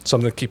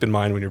 Something to keep in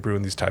mind when you're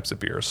brewing these types of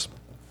beers.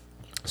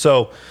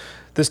 So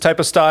this type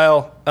of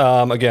style,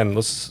 again,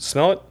 let's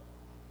smell it.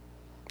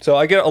 So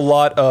I get a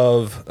lot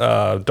of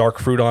dark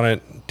fruit on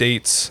it,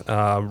 dates,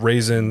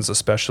 raisins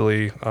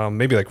especially,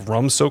 maybe like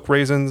rum-soaked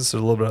raisins.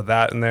 There's a little bit of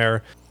that in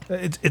there.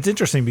 It's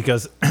interesting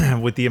because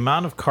with the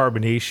amount of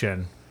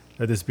carbonation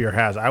that this beer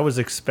has, I was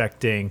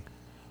expecting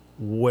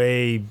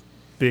way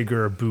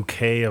bigger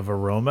bouquet of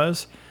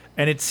aromas,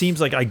 and it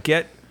seems like I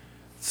get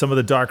some of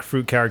the dark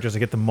fruit characters, I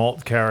get the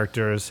malt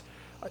characters,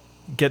 I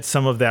get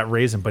some of that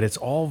raisin, but it's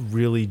all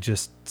really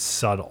just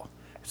subtle.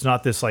 It's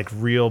not this like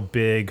real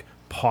big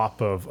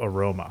pop of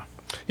aroma.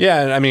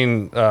 Yeah, and I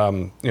mean,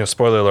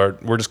 spoiler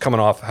alert, we're just coming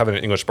off having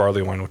an English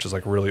barley wine, which is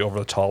like really over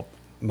the top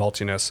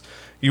maltiness.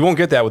 You won't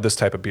get that with this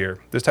type of beer.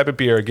 This type of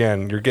beer,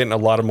 again, you're getting a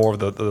lot of more of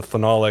the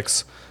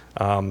phenolics,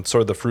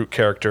 sort of the fruit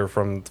character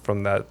from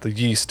that, the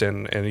yeast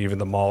and even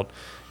the malt.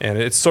 And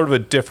it's sort of a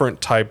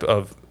different type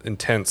of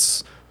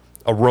intense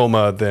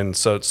aroma than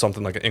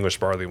something like an English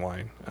barley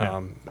wine.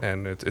 Yeah.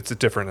 And it's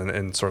different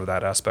in sort of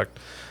that aspect.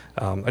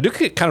 I do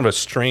get kind of a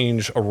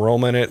strange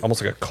aroma in it,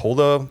 almost like a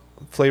cola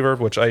flavor,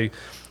 which I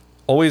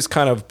always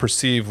kind of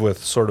perceive with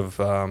sort of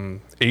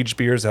aged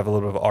beers that have a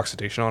little bit of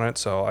oxidation on it.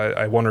 So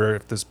I wonder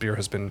if this beer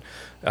has been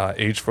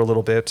aged for a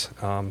little bit.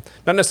 Not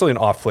necessarily an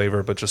off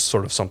flavor, but just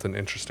sort of something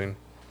interesting.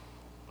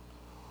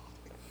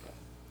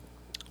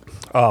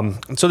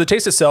 And so the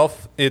taste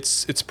itself,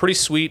 it's pretty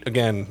sweet.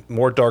 Again,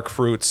 more dark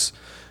fruits.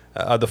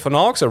 The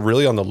phenolics are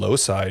really on the low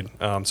side,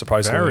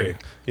 surprisingly. Very.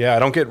 Yeah, I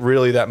don't get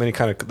really that many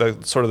kind of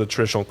the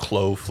traditional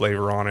clove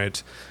flavor on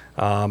it.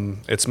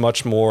 It's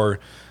much more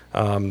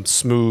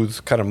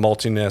smooth, kind of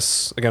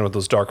maltiness, again, with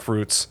those dark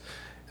fruits.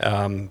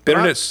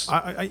 Bitterness.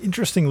 I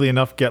interestingly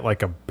enough get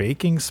like a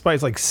baking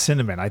spice, like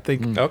cinnamon. I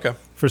think Okay.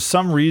 for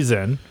some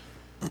reason,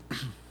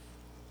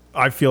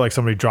 I feel like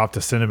somebody dropped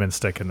a cinnamon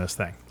stick in this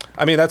thing.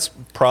 I mean, it's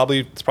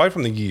probably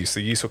from the yeast.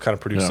 The yeast will kind of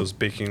produce Yeah. those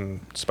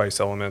baking spice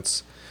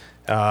elements.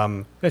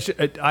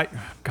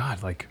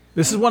 God, like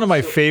this is one of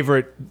my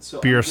favorite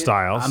beer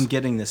styles. I'm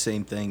getting the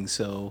same thing.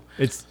 So,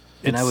 It's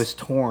and I it's- was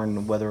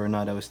torn whether or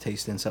not I was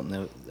tasting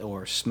something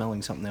or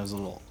smelling something that was a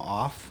little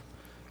off.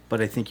 But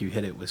I think you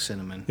hit it with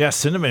cinnamon. yeah,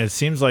 cinnamon. It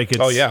seems like it's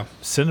Oh, yeah.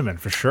 cinnamon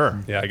for sure.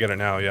 Yeah, I get it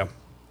now. Yeah, a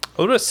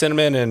little bit of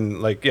cinnamon and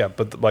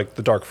but like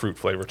the dark fruit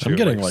flavor too. I'm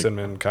getting, like-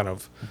 cinnamon kind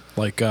of.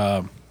 Like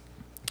cinnamon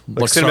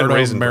Luxardo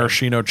raisin bread.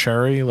 maraschino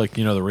cherry, like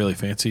the really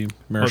fancy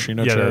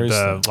maraschino yeah, cherries.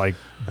 the like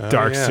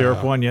dark yeah.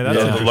 syrup one. Yeah, that's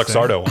The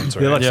interesting. Luxardo ones, The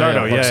right?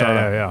 Luxardo, Yeah, yeah,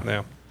 Luxardo. yeah.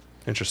 Yeah,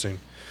 interesting.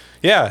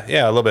 Yeah,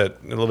 a little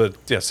bit.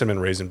 Yeah,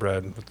 cinnamon raisin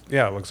bread.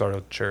 Yeah,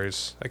 Luxardo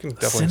cherries. I can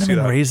definitely see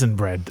Cinnamon that. raisin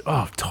bread.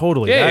 Oh,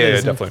 totally. Yeah, That yeah,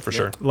 is definitely for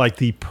sure. like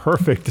the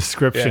perfect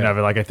description Yeah. of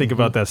it. Like I think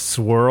about that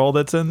swirl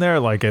that's in there.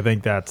 Like I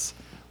think that's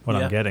what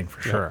Yeah. I'm getting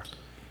for sure.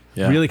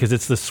 Yeah. Really, because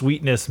it's the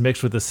sweetness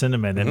mixed with the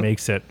cinnamon that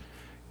makes it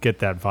get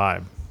that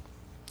vibe.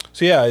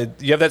 So yeah,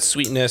 you have that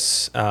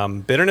sweetness.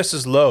 Bitterness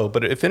is low,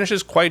 but it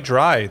finishes quite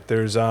dry.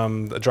 There's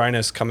a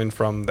dryness coming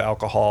from the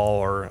alcohol,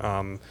 or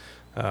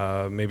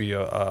maybe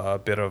a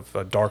bit of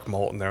a dark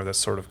malt in there that's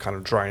sort of kind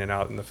of drying it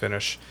out in the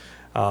finish.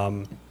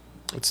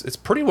 It's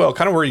pretty well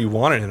kind of where you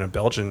want it in a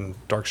Belgian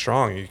dark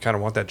strong. You kind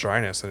of want that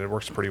dryness, and it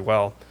works pretty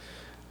well.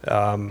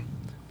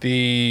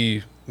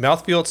 The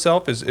mouthfeel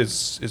itself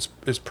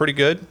is pretty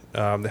good.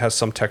 It has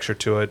some texture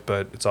to it,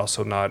 but it's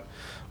also not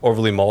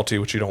overly malty,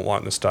 which you don't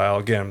want in the style.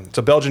 Again, it's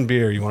a Belgian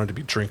beer. You want it to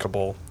be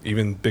drinkable.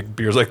 Even big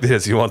beers like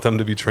this, you want them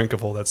to be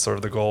drinkable. That's sort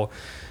of the goal.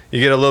 You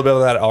get a little bit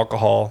of that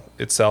alcohol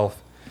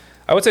itself.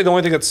 I would say the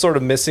only thing that's sort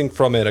of missing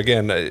from it,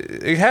 again,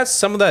 it has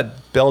some of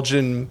that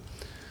Belgian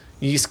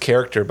yeast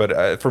character,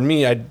 but for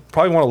me, I'd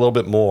probably want a little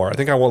bit more. I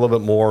think I want a little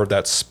bit more of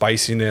that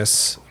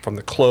spiciness from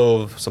the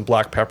clove, some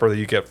black pepper that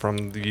you get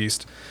from the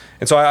yeast.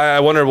 And so I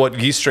wonder what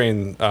yeast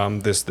strain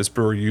this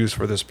brewer used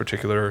for this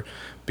particular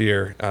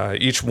beer.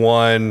 Each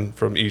one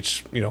from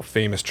each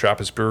famous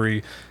Trappist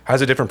brewery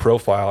has a different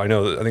profile.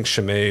 I think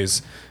Chimay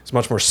is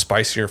much more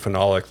spicier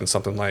phenolic than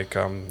something like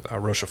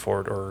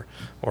Rochefort or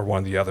one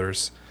of the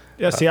others.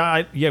 Yeah, see,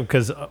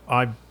 because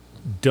I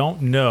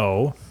don't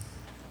know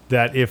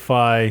that if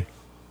I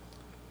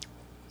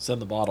Send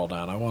the bottle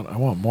down. I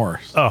want more.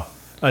 so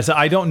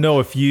I don't know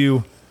if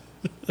you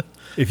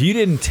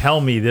didn't tell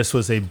me this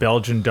was a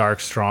Belgian dark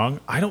strong,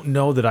 I don't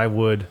know that I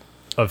would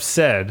have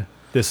said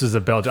this is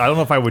a Belgian. I don't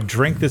know if I would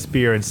drink this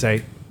beer and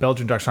say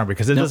Belgian dark strong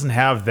because it doesn't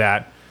have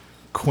that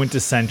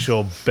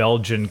quintessential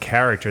Belgian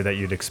character that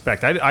you'd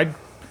expect. I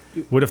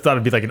would have thought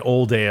it'd be like an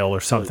old ale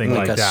or something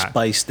like a that.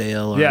 spiced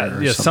ale. Or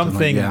Yeah,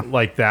 something like,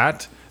 like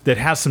that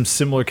has some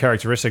similar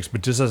characteristics,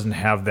 but just doesn't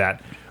have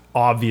that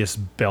obvious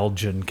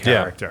Belgian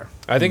character.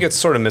 I think it's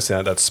sort of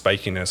missing that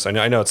spikiness.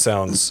 I know it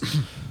sounds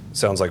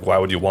like why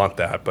would you want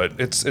that, but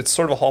it's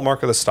sort of a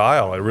hallmark of the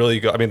style. It really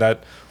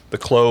that the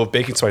clove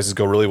baking spices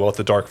go really well with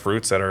the dark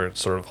fruits that are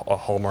sort of a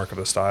hallmark of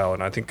the style.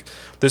 And I think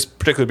this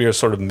particular beer is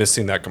sort of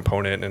missing that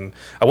component. And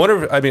I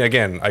wonder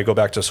again, I go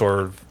back to sort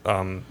of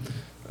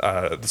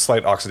the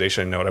slight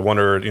oxidation note. I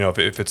wonder,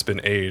 if it's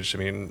been aged.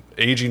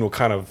 Aging will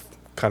kind of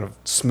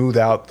smooth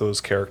out those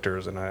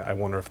characters, and I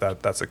wonder if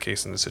that's the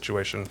case in this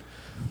situation.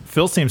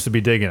 Phil seems to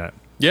be digging it.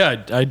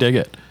 Yeah, I dig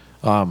it.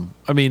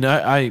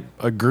 I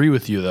agree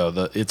with you though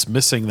that it's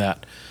missing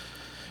that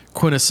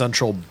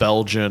quintessential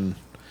Belgian,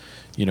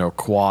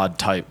 quad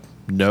type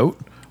note.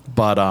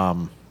 But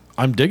I'm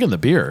digging the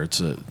beer.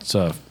 It's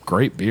a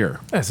great beer.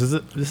 This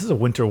is a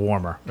winter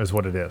warmer, is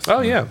what it is.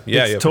 Oh yeah,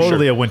 It's for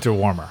totally sure. a winter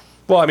warmer.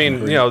 Well,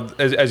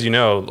 as you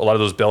know, a lot of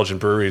those Belgian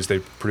breweries, they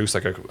produce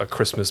like a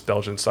Christmas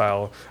Belgian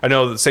style. I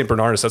know St.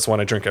 Bernardus, that's one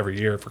I drink every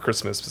year for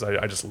Christmas because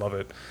I just love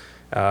it.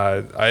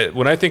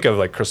 When I think of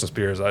like Christmas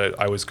beers, I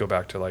always go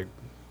back to like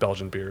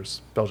Belgian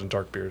beers, Belgian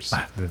dark beers.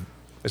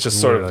 It's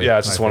just sort of, Literally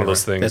it's just my one of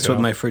those favorite. things. That's what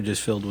my fridge is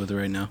filled with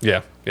right now.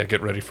 Yeah,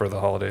 get ready for the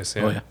holidays.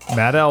 Yeah. Oh yeah.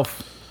 Mad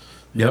Elf.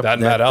 Yep, That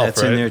Mad Elf,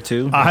 that's right? in there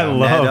too. I Mad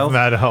love Elf.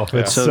 Mad Elf.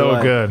 It's So so do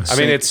I. good. I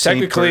mean, it's Saint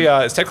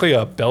technically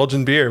a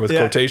Belgian beer with Yeah,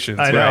 quotations.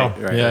 I know. Right?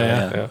 Right,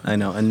 Yeah. I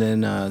know. And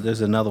then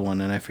there's another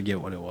one, and I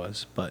forget what it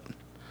was, but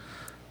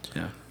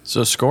yeah.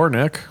 So score,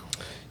 Nick.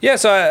 Yeah,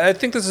 so I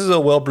think this is a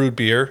well-brewed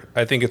beer.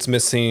 I think it's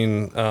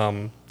missing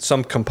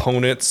some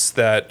components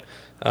that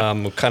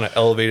kind of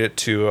elevate it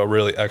to a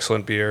really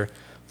excellent beer.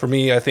 For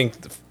me, I think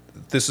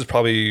this is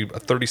probably a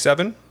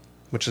 37,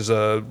 which is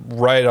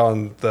right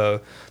on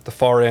the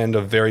far end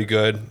of very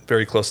good,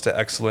 very close to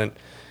excellent.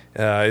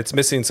 It's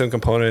missing some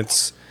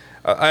components.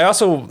 I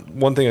also,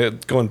 one thing,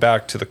 going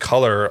back to the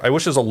color, I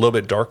wish it was a little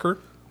bit darker.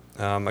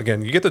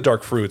 Again, you get the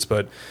dark fruits,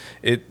 but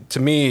to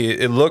me,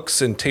 it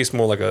looks and tastes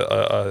more like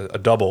a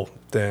double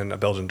than a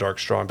Belgian dark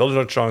strong. Belgian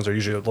dark strongs are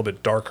usually a little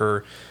bit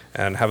darker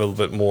and have a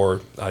little bit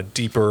more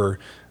deeper,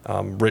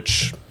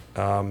 rich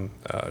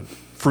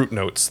fruit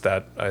notes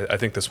that I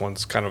think this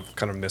one's kind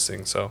of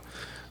missing. So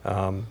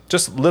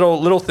Just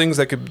little things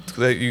that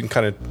you can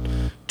kind of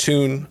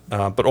tune,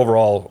 but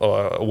overall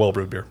a well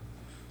brewed beer.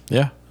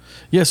 Yeah.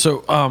 Yeah. So,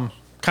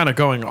 kind of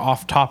going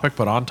off topic,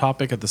 but on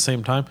topic at the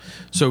same time.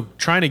 So,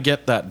 trying to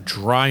get that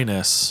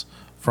dryness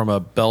from a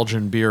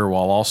Belgian beer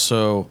while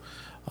also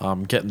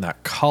getting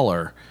that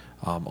color.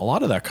 A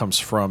lot of that comes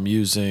from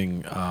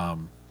using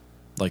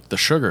like the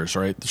sugars,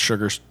 right? The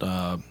sugars,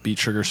 beet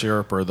sugar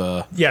syrup, or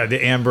the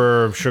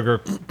amber sugar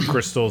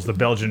crystals, the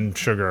Belgian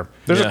sugar.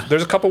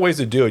 There's a couple ways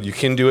to do it. You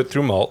can do it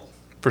through malt,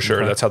 for sure.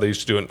 Okay. That's how they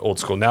used to do it in old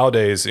school.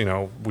 Nowadays,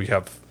 we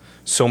have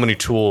so many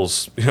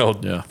tools,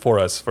 for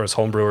us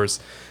home brewers.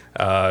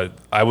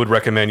 I would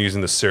recommend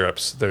using the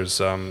syrups.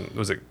 There's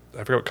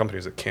I forget what company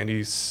is it?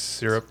 Candy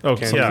Syrup? Oh,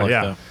 Candy?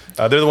 yeah.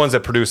 They're the ones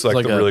that produce like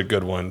like the a really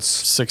good ones.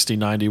 60,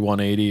 90,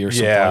 180 or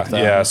something like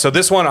that. Yeah. So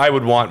this one I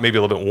would want maybe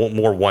a little bit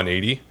more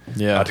 180.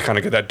 Yeah. To kind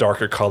of get that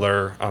darker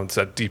color, it's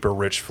that deeper,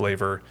 rich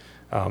flavor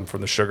from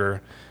the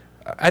sugar.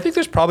 I think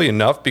there's probably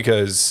enough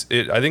because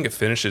I think it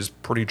finishes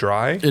pretty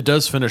dry. It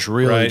does finish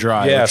really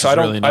dry. Yeah, which so is I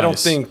don't really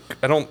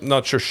nice.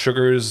 not sure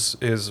sugar is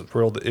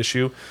real the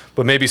issue,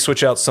 but maybe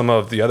switch out some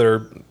of the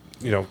other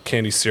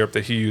candy syrup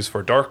that he used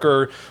for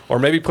darker, or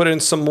maybe put in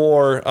some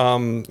more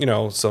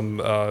some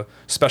Belgian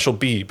special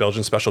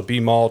B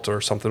malt,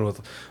 or something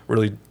with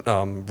really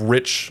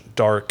rich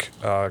dark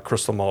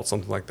crystal malt,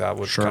 something like that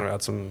would kind of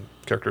add some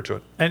character to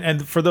it.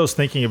 And for those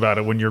thinking about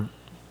it, when you're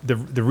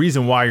the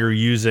reason why you're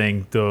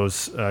using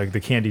those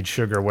the candied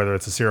sugar, whether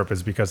it's a syrup,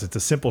 is because it's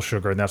a simple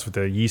sugar, and that's what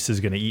the yeast is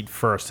going to eat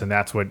first, and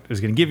that's what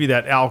is going to give you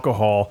that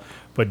alcohol,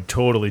 but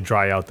totally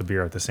dry out the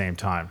beer at the same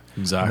time.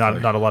 Exactly.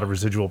 Not a lot of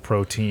residual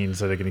proteins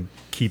that are going to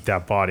keep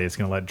that body. It's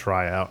going to let it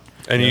dry out.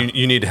 And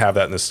you need to have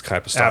that in this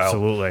type of style.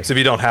 Absolutely. So if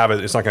you don't have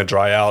it, it's not going to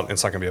dry out. And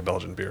it's not going to be a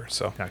Belgian beer.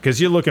 So Because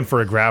you're looking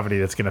for a gravity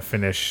that's going to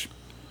finish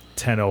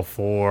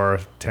 1004,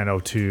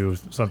 1002,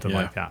 something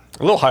like that.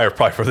 a little higher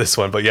probably for this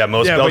one, but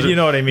most but Belgian, you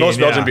know what I mean. Most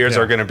Belgian beers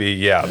Yeah. are going to be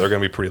they're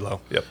going to be pretty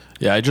low. Yep.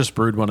 Yeah, I just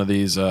brewed one of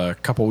these a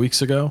couple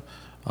weeks ago,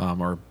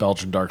 our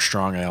Belgian Dark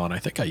Strong Ale, and I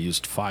think I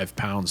used 5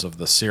 pounds of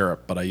the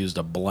syrup, but I used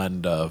a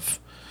blend of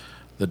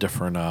the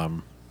different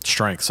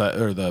strengths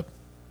or the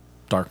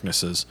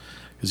darknesses,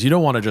 because you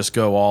don't want to just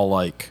go all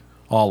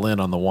in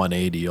on the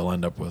 180. You'll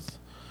end up with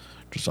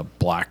just a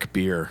black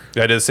beer.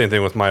 Yeah, I did the same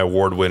thing with my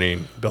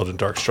award-winning Belgian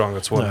Dark Strong.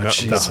 That's one.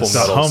 Jesus. That's It's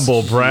a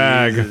humble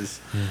brag.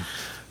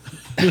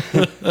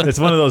 It's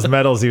one of those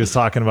medals he was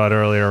talking about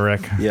earlier,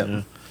 Rick.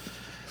 Yep.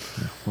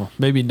 Well,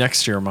 maybe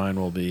next year mine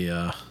will be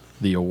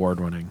the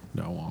award-winning.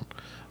 No,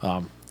 it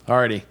won't.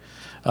 Alrighty.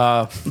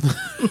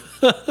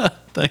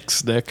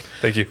 Thanks, Nick.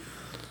 Thank you.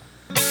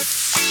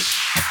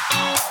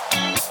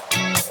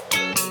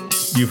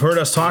 You've heard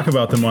us talk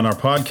about them on our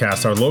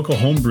podcast. Our local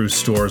homebrew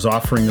store is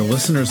offering the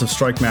listeners of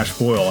Strike Mash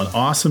Boil an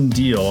awesome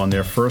deal on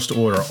their first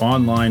order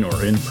online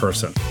or in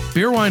person.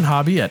 Beer Wine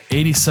Hobby at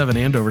 87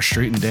 Andover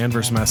Street in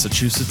Danvers,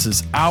 Massachusetts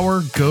is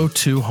our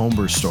go-to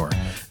homebrew store.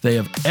 They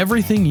have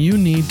everything you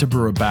need to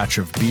brew a batch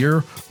of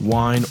beer,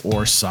 wine,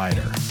 or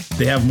cider.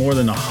 They have more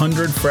than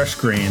 100 fresh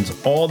grains,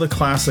 all the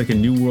classic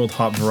and New World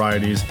hop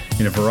varieties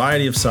in a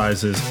variety of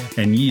sizes,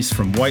 and yeast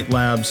from White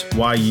Labs,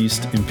 Y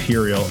Yeast,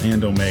 Imperial,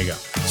 and Omega.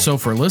 So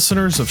for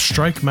listeners of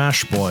Strike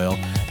Mash Boil,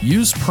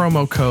 use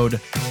promo code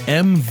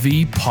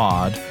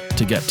MVPOD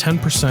to get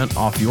 10%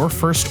 off your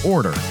first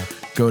order.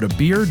 Go to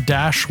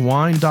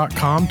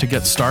beer-wine.com to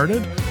get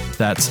started.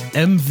 That's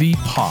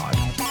MVPOD.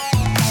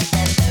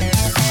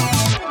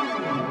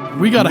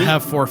 We got to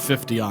have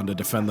 450 on to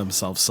defend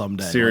themselves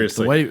someday.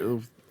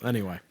 Seriously.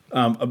 Anyway.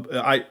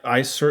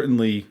 I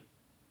certainly,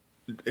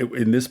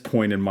 in this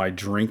point in my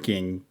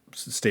drinking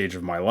stage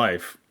of my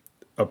life,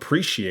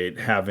 appreciate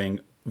having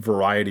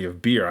variety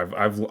of beer.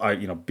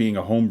 I've being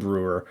a home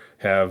brewer,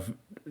 have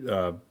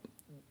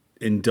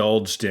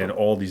indulged in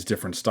all these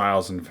different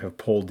styles and have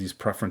pulled these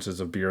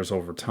preferences of beers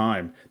over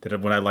time. That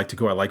when I like to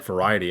go, I like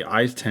variety.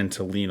 I tend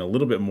to lean a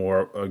little bit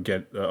more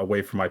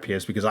away from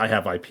IPAs because I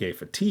have IPA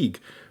fatigue,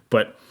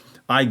 but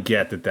I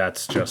get that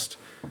that's just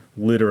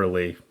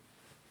literally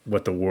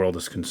what the world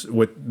is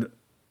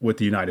what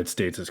the United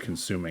States is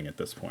consuming at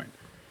this point.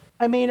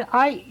 I mean,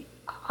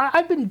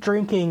 I've been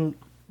drinking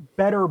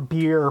better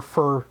beer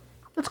for,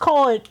 let's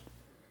call it,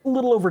 a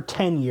little over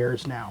 10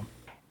 years now.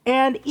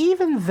 And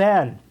even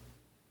then,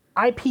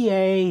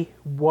 IPA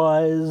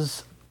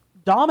was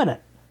dominant.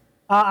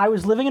 I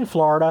was living in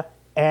Florida,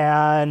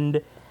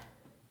 and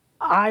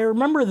I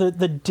remember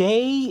the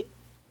day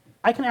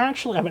I can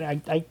actually,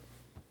 I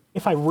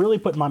if I really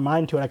put my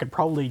mind to it, I could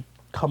probably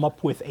come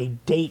up with a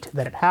date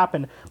that it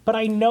happened, but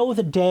I know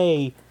the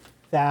day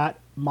that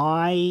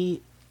my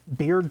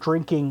beer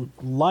drinking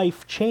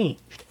life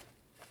changed.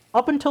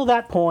 Up until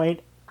that point,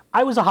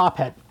 I was a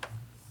hophead.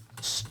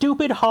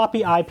 Stupid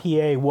hoppy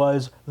IPA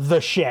was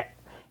the shit.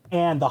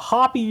 And the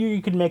hoppier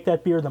you could make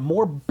that beer, the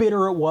more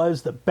bitter it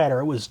was, the better.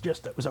 It was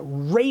a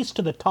race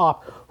to the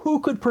top. Who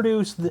could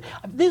produce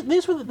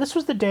this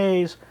was the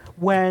days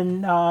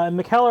when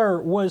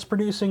Mikkeller was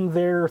producing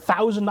their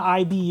 1,000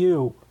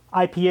 IBU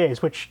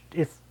IPAs, which,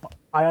 if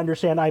I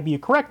understand IBU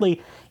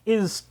correctly,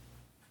 is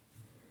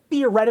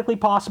theoretically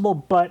possible,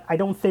 but I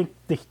don't think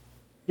the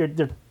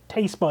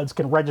taste buds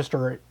can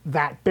register it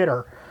that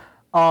bitter.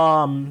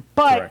 But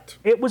Correct.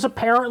 it was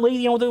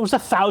apparently, there was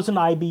 1,000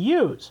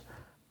 IBUs.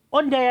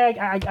 One day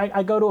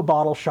I go to a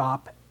bottle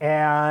shop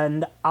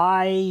and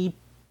I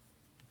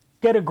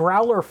get a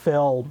growler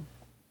fill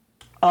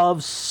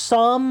of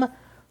some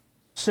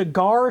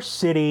Cigar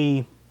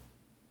City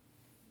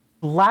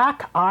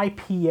black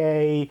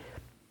IPA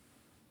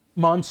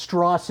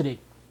monstrosity.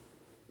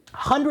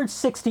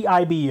 160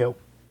 IBU.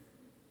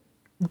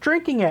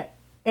 Drinking it,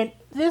 and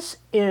this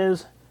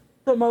is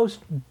the most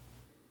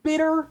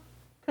bitter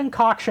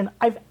concoction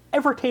I've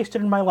ever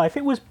tasted in my life.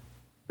 It was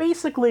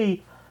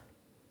basically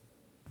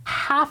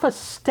half a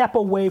step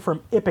away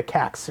from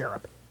Ipecac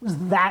syrup. It was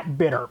that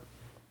bitter.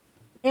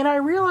 And I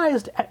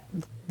realized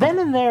then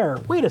and there,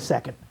 wait a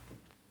second,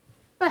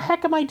 what the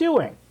heck am I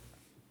doing?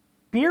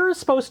 Beer is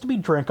supposed to be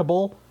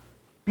drinkable.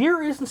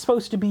 Beer isn't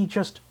supposed to be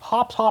just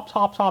hops, hops,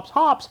 hops, hops,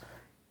 hops.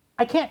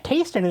 I can't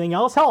taste anything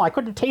else. Hell, I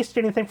couldn't taste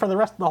anything for the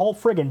rest of the whole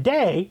friggin'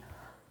 day.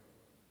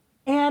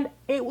 And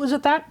it was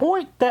at that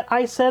point that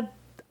I said,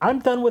 I'm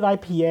done with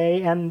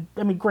IPA. And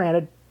I mean,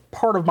 granted,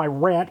 part of my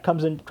rant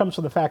comes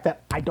from the fact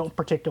that I don't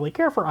particularly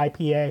care for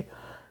IPA.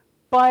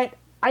 But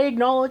I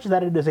acknowledge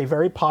that it is a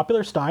very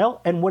popular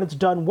style, and when it's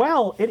done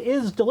well, it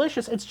is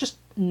delicious. It's just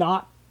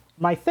not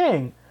my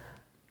thing.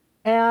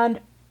 And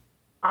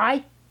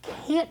I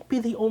can't be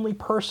the only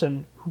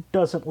person who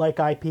doesn't like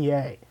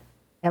IPA.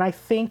 And I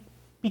think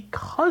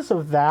because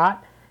of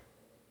that,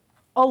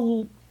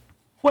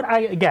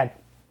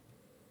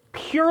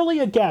 purely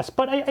a guess,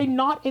 but a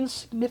not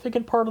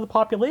insignificant part of the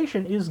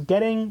population is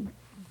getting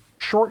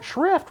short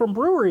shrift from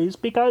breweries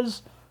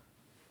because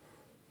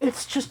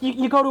it's just,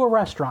 you go to a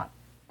restaurant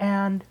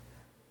and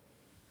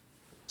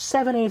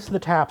 7/8 of the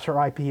taps are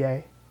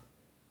IPA.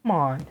 Come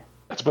on.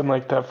 It's been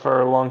like that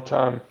for a long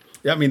time.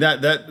 Yeah, I mean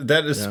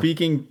that is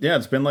speaking. Yeah,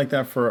 it's been like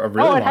that for a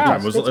really long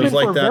time. It was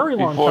like that very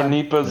long Before time.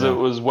 NEPAs, it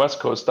was West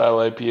Coast style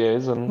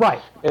IPAs, and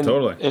Right. and,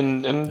 Totally.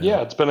 and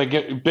yeah, it's been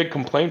a big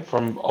complaint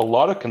from a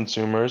lot of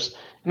consumers,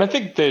 and I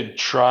think they're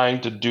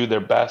trying to do their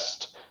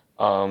best.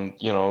 A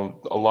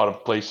lot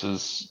of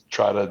places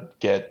try to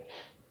get,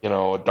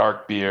 a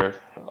dark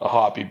beer, a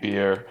hoppy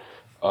beer,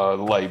 a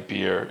light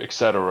beer,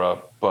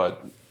 etc.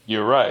 But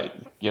you're right.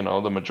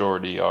 The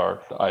majority are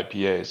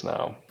IPAs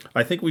now.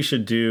 I think we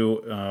should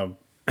do.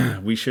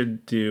 We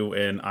should do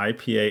an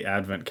IPA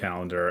advent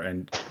calendar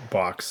and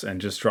box and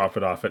just drop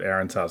it off at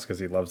Aaron's house because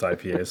he loves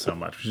IPAs so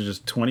much. We should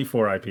just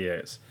 24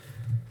 IPAs.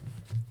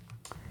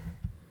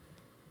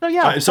 So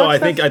yeah. I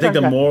think the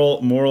okay.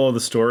 moral of the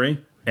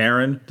story: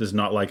 Aaron does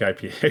not like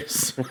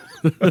IPAs.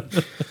 I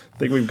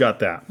think we've got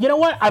that. You know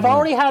what? I've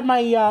already had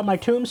my my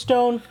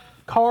tombstone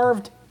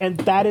carved, and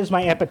that is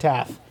my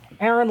epitaph.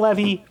 Aaron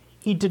Levy,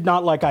 he did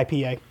not like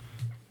IPA.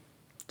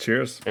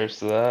 Cheers. Cheers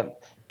to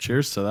that.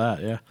 Cheers to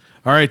that. Yeah.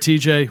 All right,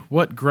 TJ,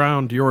 what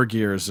ground your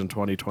gears in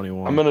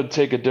 2021? I'm going to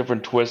take a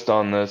different twist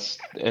on this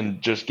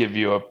and just give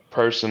you a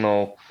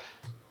personal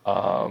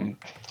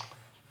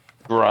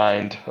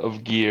grind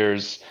of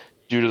gears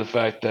due to the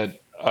fact that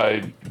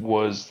I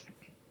was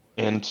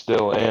and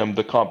still am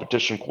the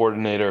competition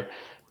coordinator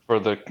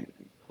for the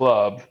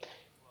club.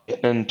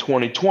 In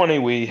 2020,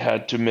 we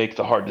had to make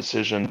the hard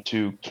decision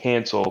to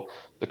cancel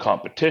the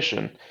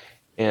competition.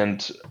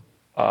 And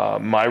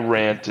my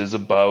rant is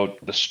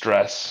about the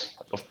stress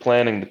of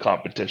planning the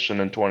competition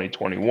in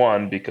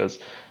 2021, because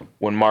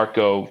when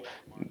Marco,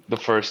 the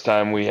first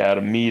time we had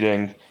a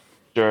meeting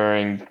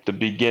during the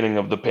beginning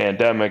of the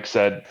pandemic,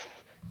 said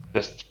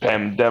this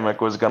pandemic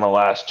was going to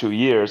last 2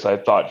 years, I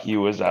thought he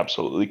was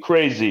absolutely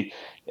crazy.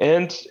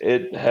 And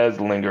it has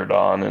lingered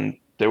on, and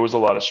there was a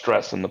lot of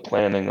stress in the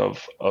planning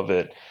of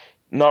it.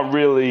 Not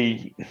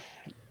really,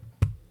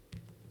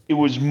 it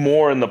was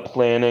more in the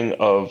planning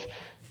of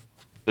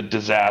the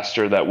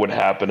disaster that would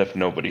happen if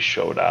nobody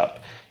showed up.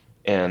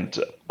 And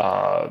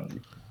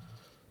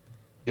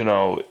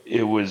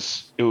it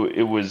was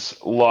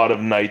a lot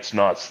of nights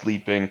not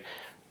sleeping,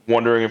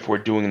 wondering if we're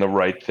doing the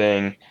right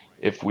thing,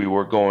 if we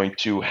were going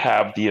to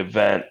have the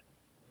event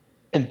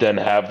and then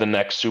have the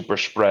next super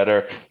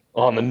spreader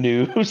on the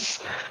news.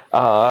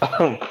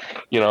 Homebrew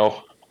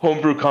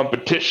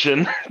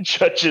competition,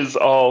 judges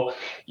all,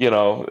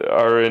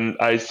 are in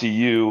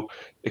ICU,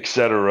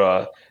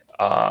 etc.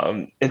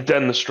 And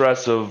then the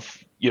stress of,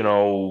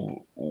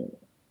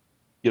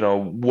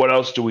 what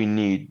else do we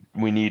need?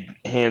 We need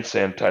hand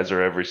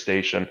sanitizer every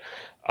station.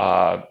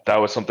 That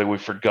was something we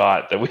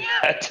forgot that we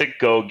had to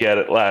go get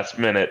it last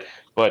minute,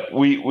 but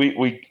we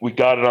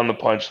got it on the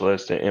punch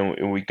list,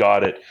 and we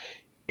got it.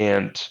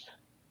 And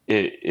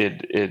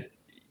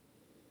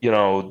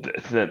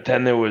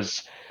then there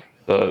was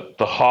the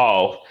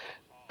hall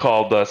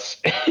called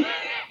us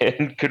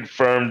and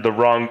confirmed the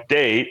wrong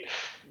date.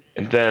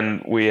 And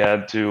then we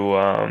had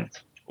to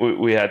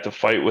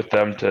fight with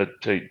them to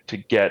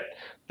get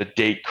the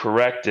date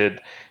corrected,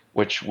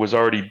 which was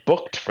already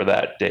booked for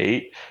that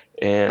date.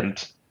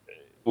 And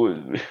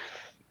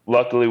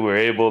luckily we were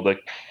able to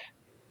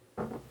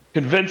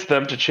convinced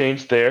them to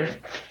change their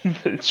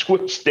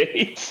switch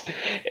states,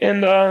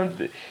 and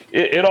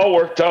it all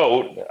worked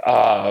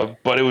out.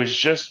 But it was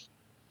just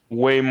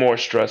way more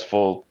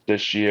stressful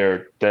this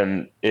year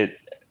than it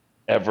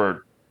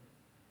ever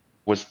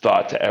was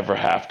thought to ever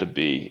have to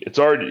be. It's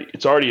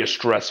already a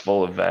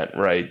stressful event,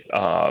 right?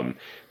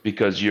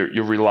 Because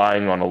you're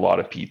relying on a lot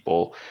of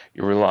people.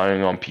 You're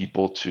relying on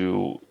people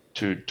to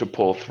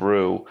pull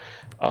through,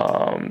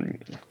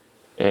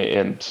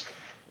 and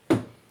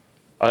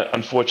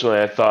unfortunately,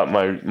 I thought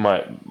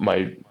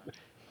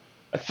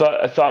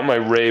I thought my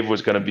rave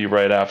was going to be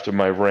right after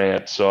my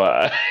rant.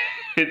 So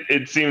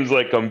it seems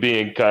like I'm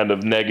being kind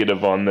of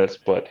negative on this,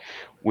 but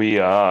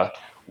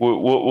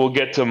we'll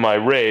get to my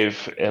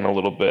rave in a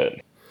little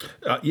bit.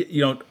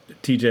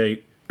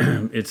 TJ,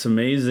 it's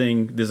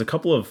amazing. There's a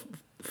couple of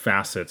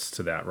facets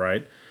to that,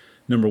 right?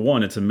 Number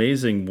one, it's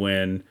amazing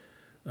when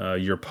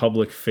you're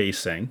public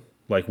facing,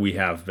 like we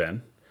have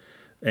been,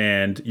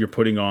 and you're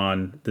putting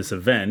on this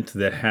event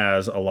that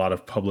has a lot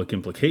of public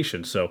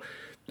implications. So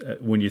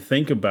when you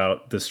think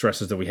about the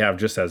stresses that we have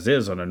just as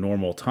is on a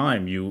normal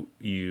time,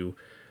 you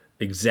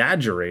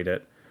exaggerate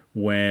it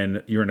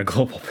when you're in a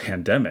global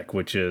pandemic,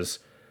 which is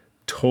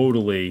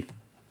totally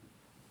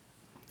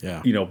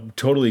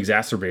totally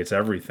exacerbates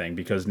everything,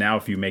 because now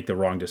if you make the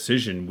wrong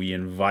decision, we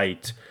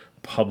invite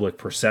public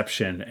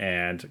perception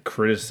and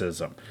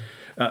criticism.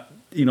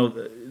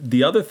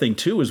 The other thing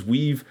too is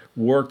we've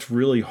worked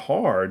really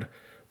hard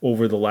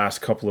over the last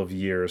couple of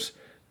years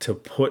to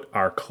put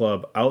our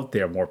club out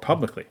there more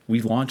publicly.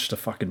 We launched a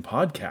fucking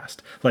podcast.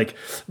 Like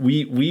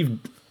we've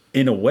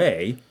in a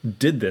way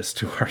did this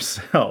to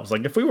ourselves.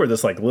 Like if we were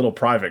this like little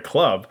private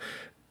club,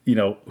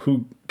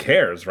 who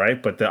cares,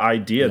 right? But the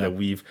idea that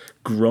we've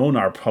grown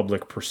our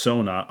public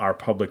persona, our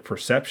public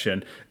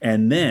perception,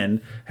 and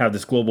then have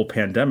this global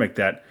pandemic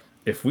that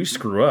if we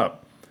screw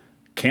up,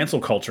 cancel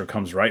culture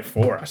comes right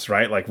for us,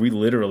 right? Like we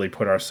literally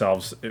put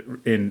ourselves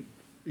in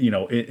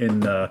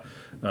the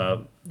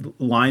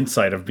line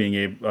sight of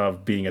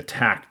being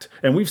attacked,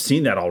 and we've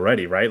seen that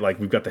already, right? Like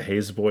we've got the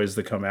Haze Boys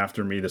that come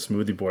after me, the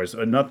Smoothie Boys,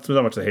 not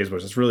so much the Haze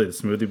Boys. It's really the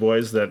Smoothie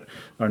Boys that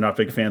are not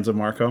big fans of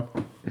Marco.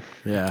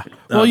 Yeah.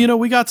 Well,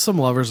 we got some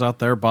lovers out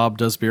there. Bob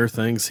does beer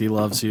things. He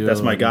loves you.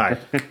 That's my guy.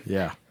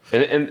 Yeah.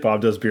 And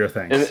Bob does beer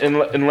things.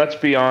 And let's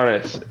be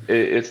honest,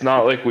 it's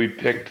not like we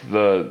picked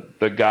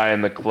the guy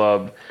in the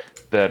club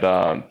that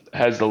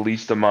has the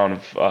least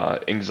amount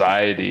of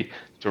anxiety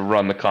to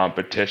run the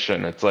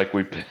competition. It's like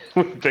we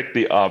picked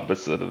the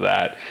opposite of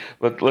that.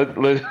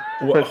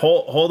 Well,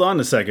 hold on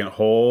a second.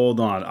 Hold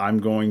on. I'm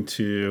going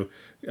to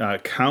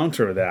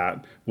counter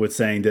that with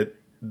saying that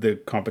the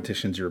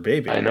competition's your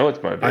baby. I know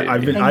it's my baby.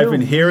 I've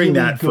been hearing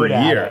that for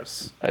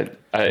years.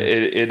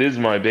 It is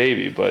my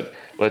baby, but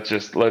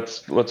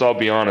let's all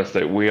be honest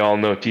that we all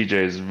know TJ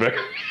is very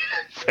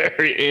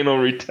very anal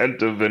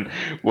retentive, and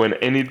when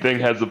anything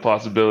has the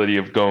possibility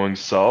of going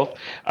south,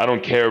 I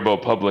don't care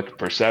about public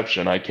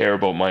perception. I care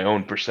about my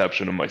own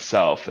perception of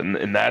myself,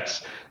 and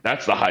that's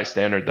the high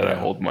standard that I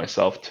hold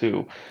myself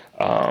to.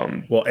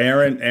 Well,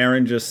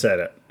 Aaron just said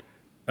it.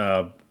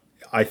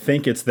 I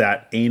think it's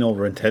that anal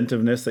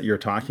retentiveness that you're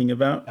talking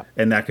about,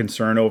 and that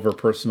concern over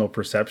personal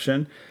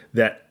perception,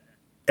 that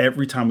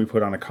every time we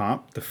put on a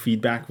comp, the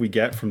feedback we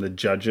get from the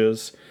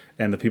judges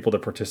and the people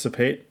that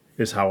participate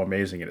is how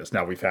amazing it is.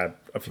 Now, we've had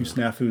a few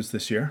snafus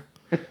this year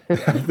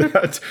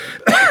that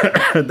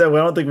I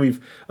don't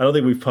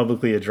think we've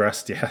publicly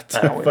addressed yet.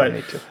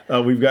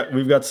 But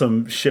we've got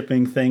some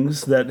shipping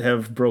things that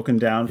have broken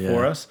down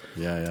for us.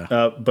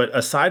 But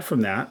aside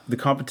from that, the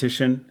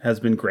competition has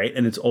been great,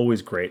 and it's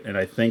always great. And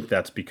I think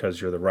that's because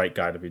you're the right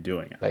guy to be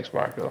doing it. Thanks,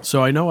 Marco.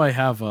 So I know I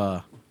have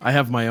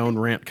my own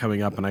rant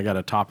coming up, and I got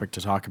a topic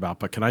to talk about.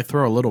 But can I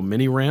throw a little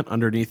mini rant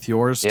underneath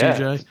yours,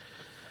 TJ?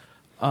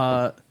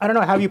 I don't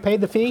know. Have you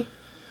paid the fee?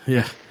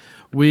 Yeah.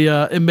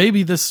 And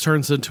maybe this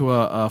turns into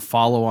a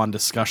follow-on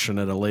discussion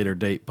at a later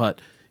date. But,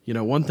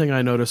 one thing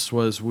I noticed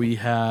was we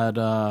had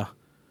a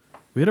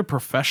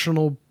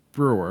professional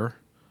brewer,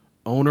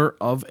 owner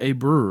of a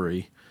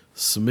brewery,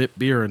 submit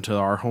beer into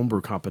our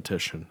homebrew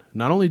competition.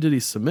 Not only did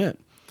he submit,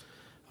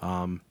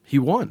 he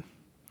won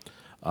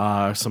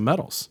some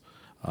medals.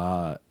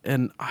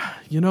 And,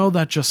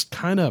 that just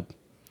kind of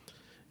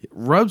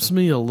rubs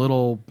me a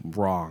little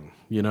wrong,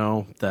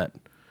 that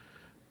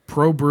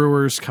pro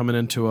brewers coming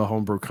into a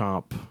homebrew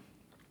comp.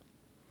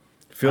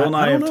 Phil and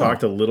I have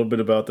talked a little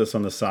bit about this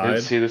on the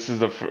side. See, this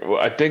is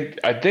I think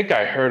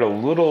I heard a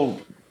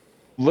little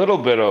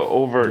bit of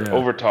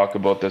over talk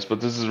about this, but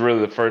this is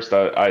really the first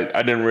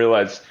I didn't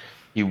realize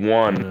he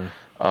won.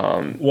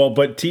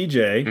 But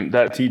TJ,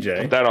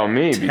 put that on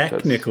me.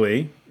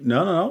 Technically,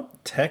 no.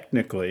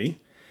 Technically,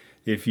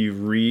 if you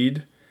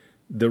read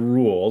the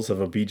rules of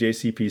a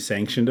BJCP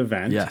sanctioned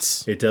event,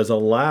 it does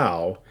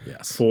allow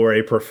for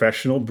a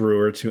professional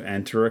brewer to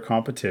enter a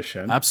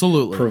competition.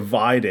 Absolutely.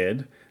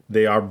 Provided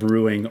they are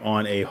brewing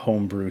on a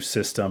homebrew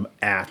system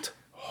at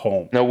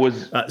home. Now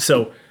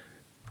so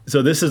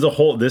this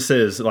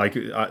is like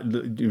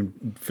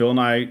Phil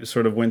and I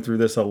sort of went through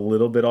this a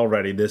little bit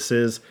already. This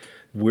is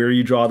where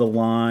you draw the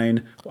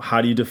line,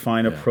 how do you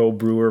define a pro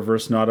brewer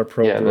versus not a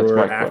pro Yeah, that's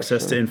brewer, my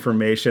access to question.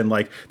 information.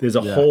 Like there's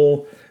a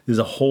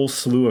whole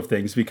slew of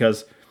things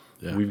because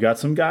we've got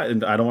some guys,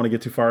 and I don't want to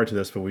get too far into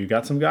this, but we've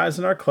got some guys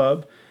in our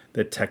club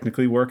that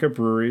technically work at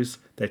breweries,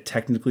 that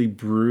technically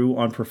brew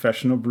on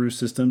professional brew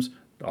systems,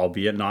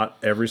 albeit not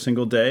every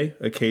single day,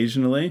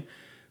 occasionally.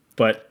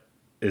 But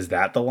is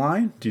that the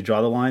line? Do you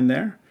draw the line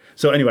there?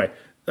 So anyway,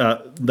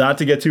 not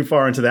to get too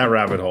far into that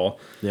rabbit hole.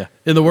 Yeah.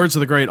 In the words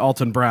of the great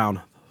Alton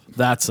Brown,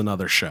 that's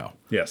another show.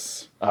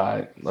 Yes.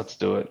 Let's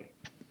do it.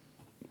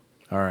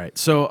 All right.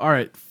 So,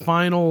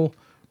 final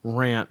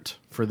rant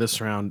for this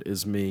round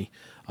is me.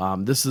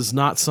 This is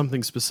not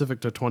something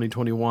specific to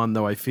 2021,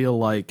 though I feel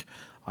like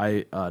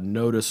I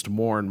noticed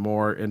more and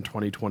more in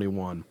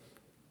 2021.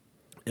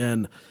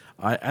 And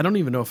I don't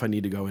even know if I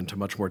need to go into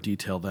much more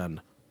detail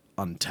than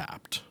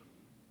Untappd.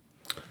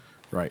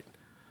 Right.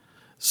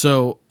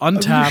 So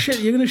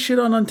Untappd, You're going to shit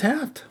on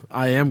Untappd?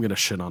 I am going to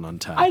shit on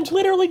Untappd. I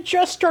literally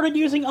just started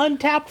using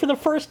Untappd for the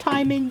first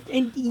time in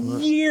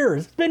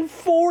years. It's been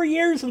 4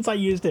 years since I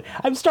used it.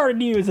 I'm starting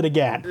to use it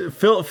again.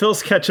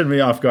 Phil's catching me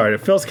off guard.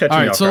 Phil's catching All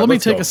me right, off so guard. let me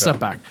Let's take go, a step Phil.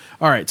 back.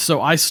 All right,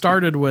 so I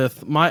started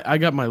with I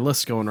got my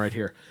list going right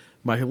here.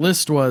 My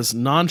list was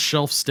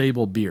non-shelf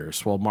stable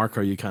beers. Well,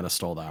 Marco, you kind of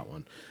stole that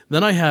one.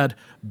 Then I had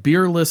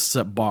beer lists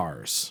at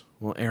bars.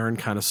 Well, Aaron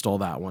kind of stole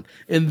that one.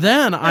 And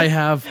then I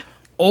have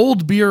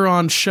old beer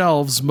on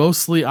shelves,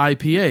 mostly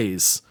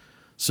IPAs.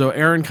 So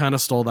Aaron kind of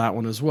stole that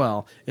one as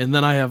well. And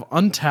then I have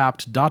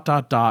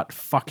Untappd ...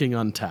 fucking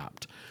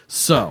Untappd.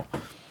 So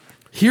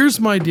here's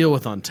my deal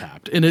with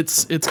Untappd. And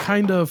it's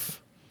kind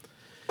of...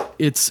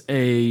 It's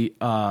a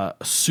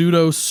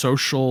pseudo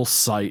social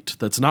site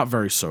that's not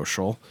very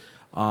social.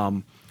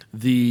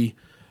 The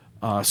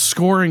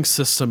scoring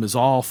system is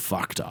all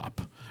fucked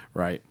up,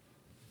 right?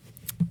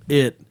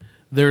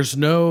 There's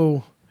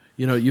no,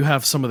 you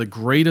have some of the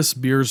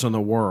greatest beers in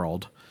the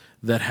world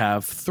that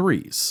have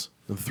 3s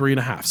and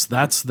 3.5s.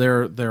 That's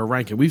their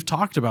ranking. We've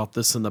talked about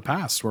this in the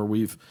past where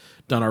we've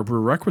done our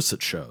brew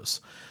requisite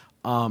shows.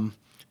 And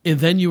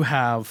then you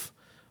have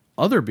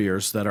other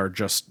beers that are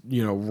just,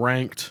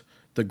 ranked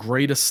the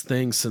greatest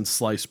thing since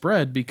sliced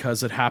bread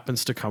because it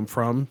happens to come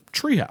from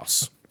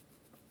Treehouse.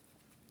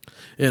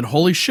 And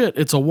holy shit,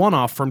 it's a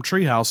one-off from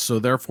Treehouse, so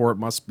therefore it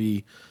must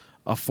be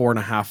a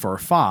 4.5 or a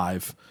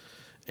 5.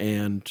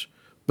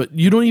 But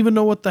you don't even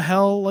know what the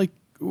hell,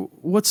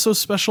 what's so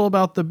special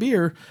about the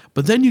beer.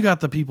 But then you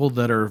got the people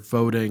that are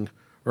voting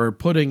or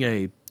putting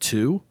a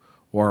 2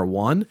 or a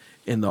 1,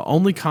 and the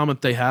only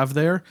comment they have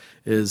there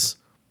is,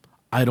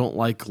 I don't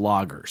like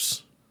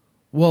lagers.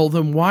 Well,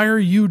 then why are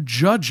you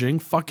judging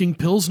fucking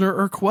Pilsner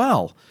or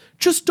Quell?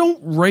 Just don't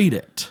rate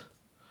it.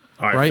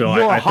 All right, Right? Phil,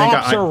 Your I think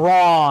hops are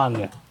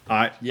wrong.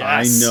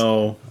 Yes.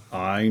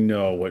 I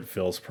know what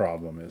Phil's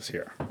problem is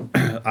here.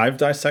 I've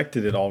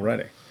dissected it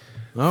already.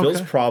 Okay.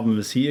 Phil's problem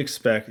is he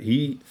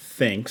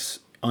thinks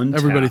Untappd.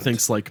 Everybody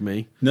thinks like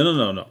me.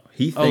 No.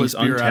 He thinks is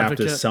Beer Untappd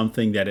Advocate? is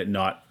something that it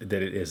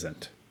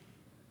isn't.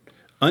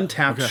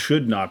 Untappd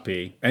should not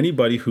be.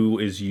 Anybody who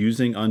is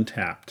using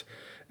Untappd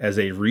as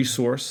a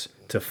resource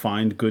to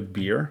find good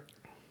beer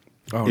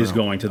is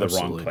going to the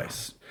wrong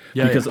place.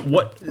 Yeah, because yeah.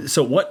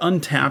 what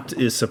Untappd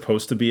is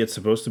supposed to be, it's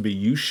supposed to be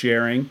you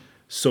sharing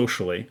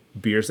socially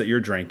beers that you're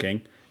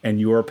drinking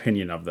and your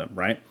opinion of them,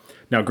 right?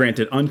 Now,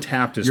 granted,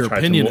 Untappd is Your tried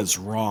opinion to is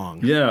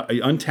wrong. Yeah,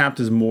 Untappd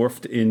is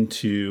morphed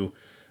into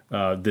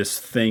this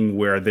thing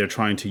where they're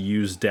trying to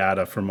use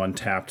data from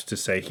Untappd to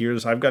say,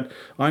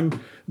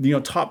 I'm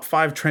top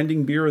 5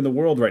 trending beer in the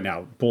world right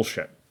now.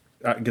 Bullshit.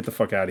 Get the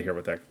fuck out of here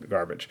with that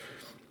garbage.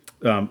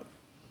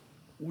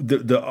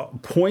 The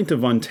point of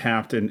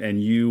Untappd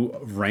and you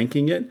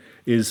ranking it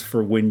is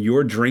for when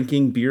you're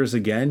drinking beers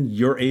again,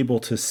 you're able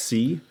to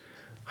see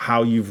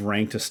how you've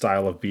ranked a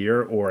style of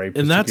beer or a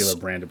particular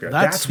brand of beer.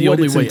 That's the what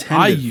only it's way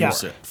I intended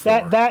use for. it.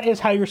 For. That is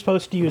how you're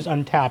supposed to use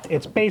Untappd.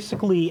 It's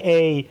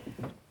basically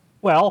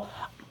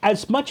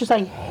as much as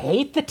I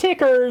hate the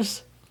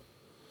tickers,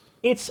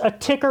 it's a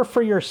ticker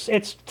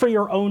it's for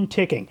your own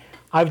ticking.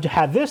 I've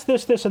had this,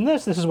 and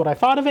this. This is what I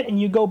thought of it,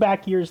 and you go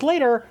back years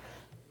later.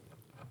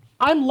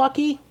 I'm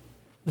lucky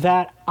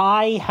that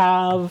I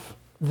have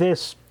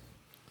this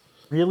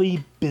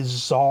really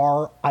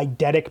bizarre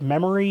eidetic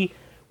memory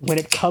when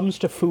it comes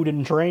to food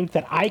and drink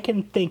that I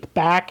can think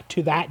back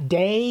to that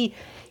day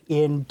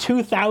in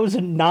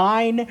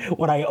 2009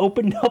 when I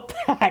opened up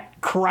that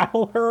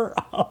growler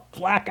of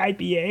Black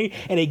IPA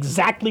and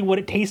exactly what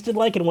it tasted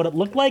like and what it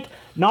looked like.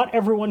 Not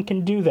everyone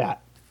can do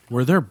that.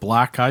 Were there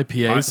black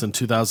IPAs in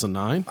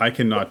 2009? I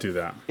cannot do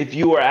that. If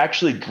you were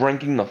actually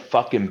drinking the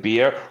fucking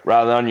beer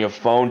rather than on your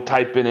phone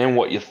typing in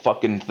what you're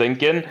fucking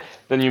thinking,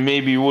 then you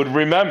maybe would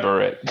remember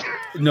it.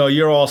 No,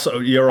 you're also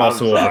sorry.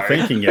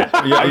 overthinking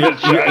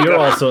it. You're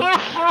also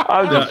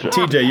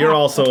TJ. You're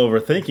also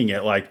overthinking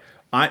it.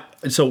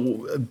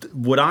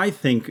 What I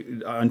think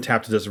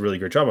Untappd does a really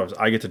great job of is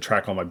I get to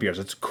track all my beers.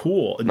 It's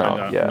cool.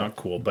 Not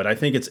cool, but I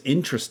think it's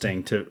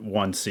interesting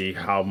to see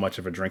how much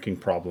of a drinking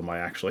problem I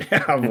actually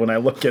have when I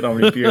look at how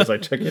many beers I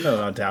check in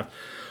on Untappd.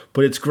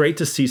 But it's great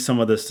to see some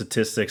of the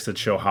statistics that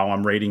show how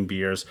I'm rating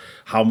beers,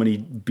 how many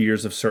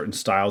beers of certain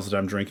styles that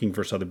I'm drinking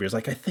versus other beers.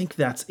 Like, I think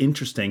that's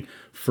interesting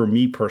for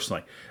me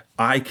personally.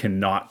 I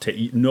cannot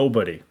take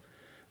nobody.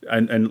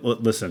 And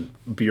listen,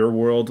 beer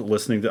world,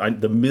 listening to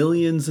the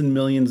millions and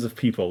millions of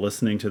people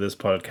listening to this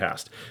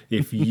podcast.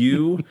 If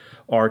you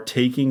are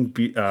taking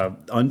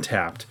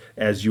Untappd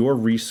as your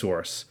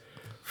resource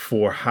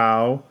for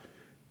how,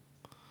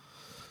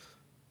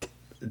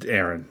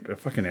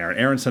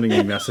 Aaron's sending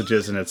me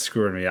messages and it's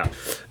screwing me up.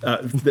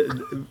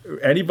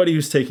 Anybody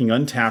who's taking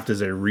Untappd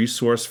as a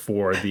resource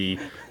for the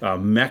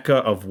mecca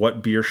of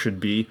what beer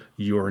should be,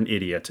 you're an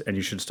idiot, and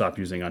you should stop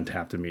using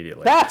Untappd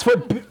immediately. That's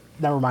what.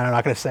 Never mind. I'm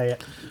not going to say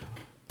it.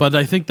 But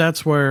I think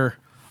that's where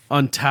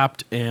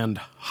Untappd and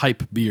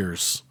hype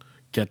beers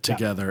get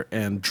together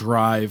and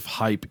drive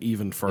hype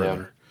even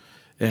further.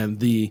 Yeah. And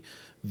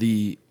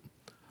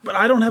But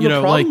I don't have a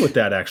problem with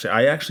that, actually.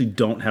 I actually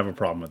don't have a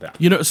problem with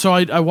that. So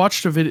I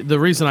watched a video. The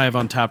reason I have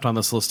Untappd on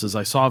this list is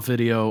I saw a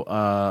video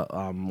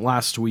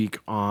last week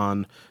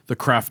on the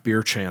Craft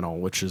Beer Channel,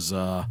 which is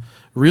a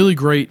really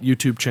great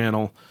YouTube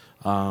channel.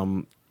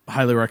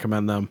 Highly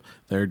recommend them.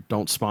 They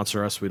don't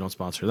sponsor us. We don't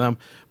sponsor them.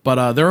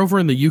 But they're over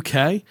in the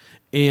UK,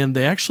 and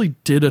they actually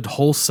did a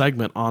whole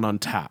segment on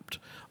Untappd.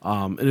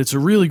 And it's a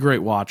really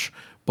great watch.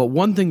 But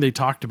one thing they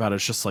talked about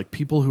is just like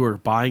people who are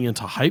buying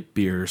into hype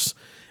beers,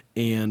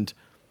 and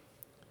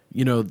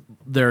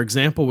their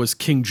example was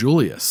King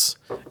Julius,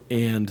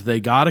 and they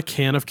got a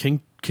can of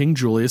King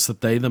Julius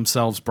that they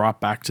themselves brought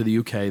back to the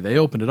UK. They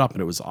opened it up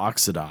and it was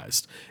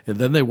oxidized. And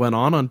then they went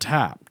on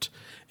Untappd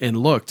and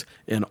looked,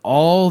 and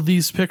all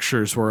these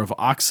pictures were of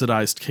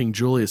oxidized King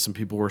Julius, and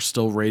people were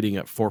still rating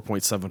it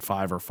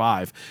 4.75 or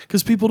 5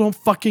 because people don't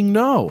fucking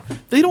know.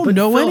 They don't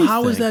know anything.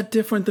 How is that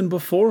different than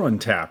before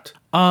Untappd?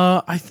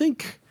 I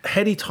think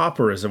Heady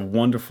Topper is a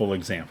wonderful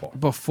example.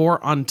 Before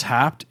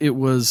Untappd, it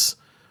was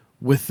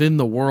within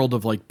the world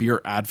of like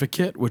Beer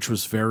Advocate, which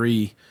was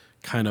very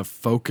kind of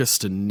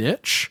focused and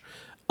niche.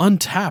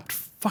 Untappd,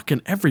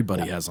 fucking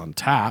everybody has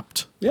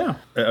Untappd. Yeah,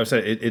 I would say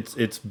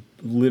it's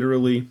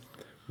literally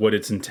what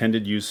its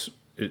intended use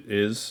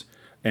is,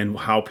 and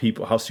how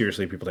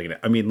seriously people take it.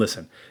 I mean,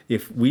 listen,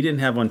 if we didn't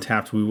have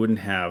Untappd, we wouldn't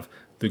have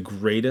the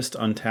greatest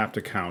Untappd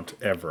account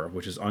ever,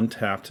 which is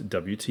Untappd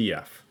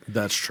WTF.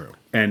 That's true.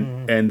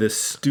 And the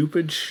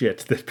stupid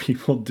shit that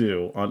people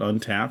do on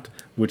Untappd,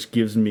 which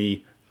gives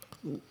me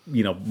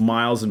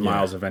miles and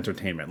miles of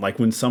entertainment. Like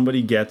when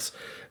somebody gets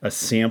a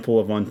sample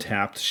of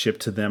Untappd shipped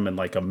to them in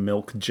like a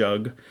milk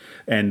jug,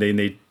 and then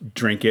they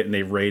drink it and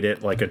they rate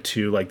it like a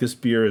 2. Like, this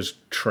beer is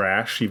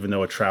trash, even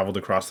though it traveled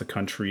across the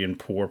country in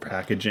poor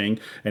packaging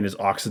and is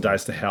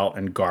oxidized to hell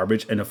and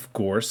garbage. And of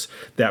course,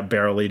 that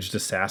barrel-aged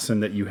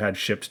assassin that you had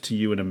shipped to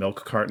you in a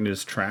milk carton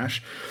is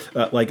trash.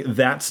 Like,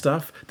 that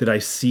stuff that I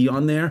see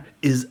on there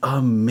is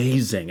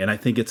amazing, and I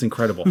think it's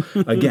incredible.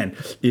 Again,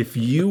 if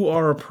you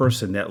are a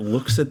person that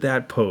looks at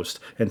that post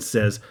and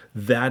says,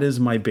 that is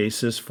my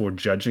basis for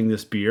judging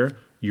this beer,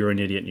 you're an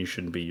idiot and you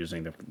shouldn't be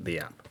using the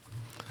app.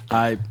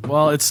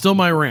 It's still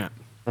my rant.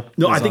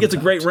 No, I think it's a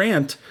great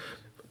rant.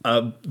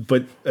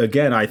 But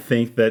again, I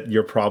think that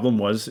your problem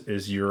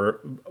is you're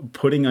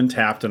putting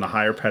Untappd on a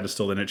higher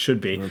pedestal than it should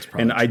be.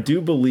 And I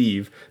do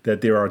believe that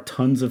there are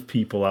tons of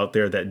people out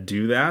there that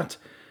do that,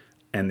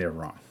 and they're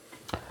wrong.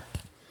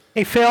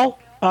 Hey, Phil,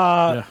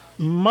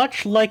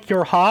 much like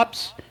your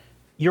hops,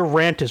 your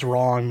rant is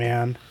wrong,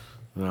 man.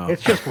 No.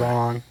 It's just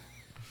wrong.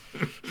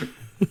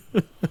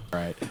 All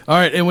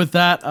right. And with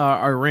that,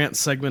 our rant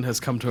segment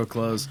has come to a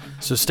close.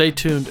 So stay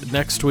tuned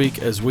next week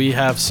as we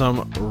have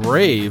some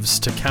raves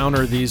to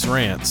counter these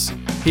rants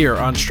here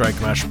on Strike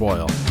Mash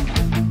Boil.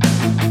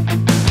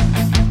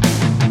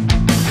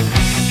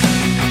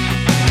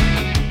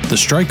 The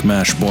Strike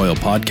Mash Boil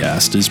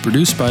podcast is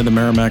produced by the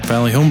Merrimack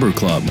Valley Homebrew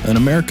Club, an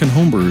American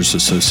Homebrewers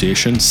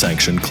Association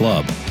sanctioned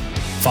club.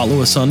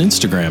 Follow us on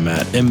Instagram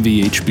at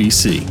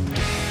MVHBC.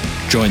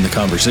 Join the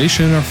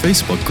conversation in our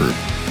Facebook group,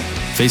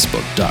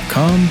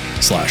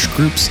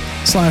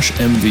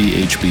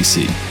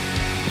 facebook.com/groups/MVHBC,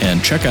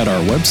 and check out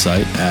our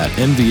website at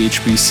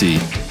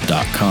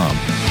mvhbc.com.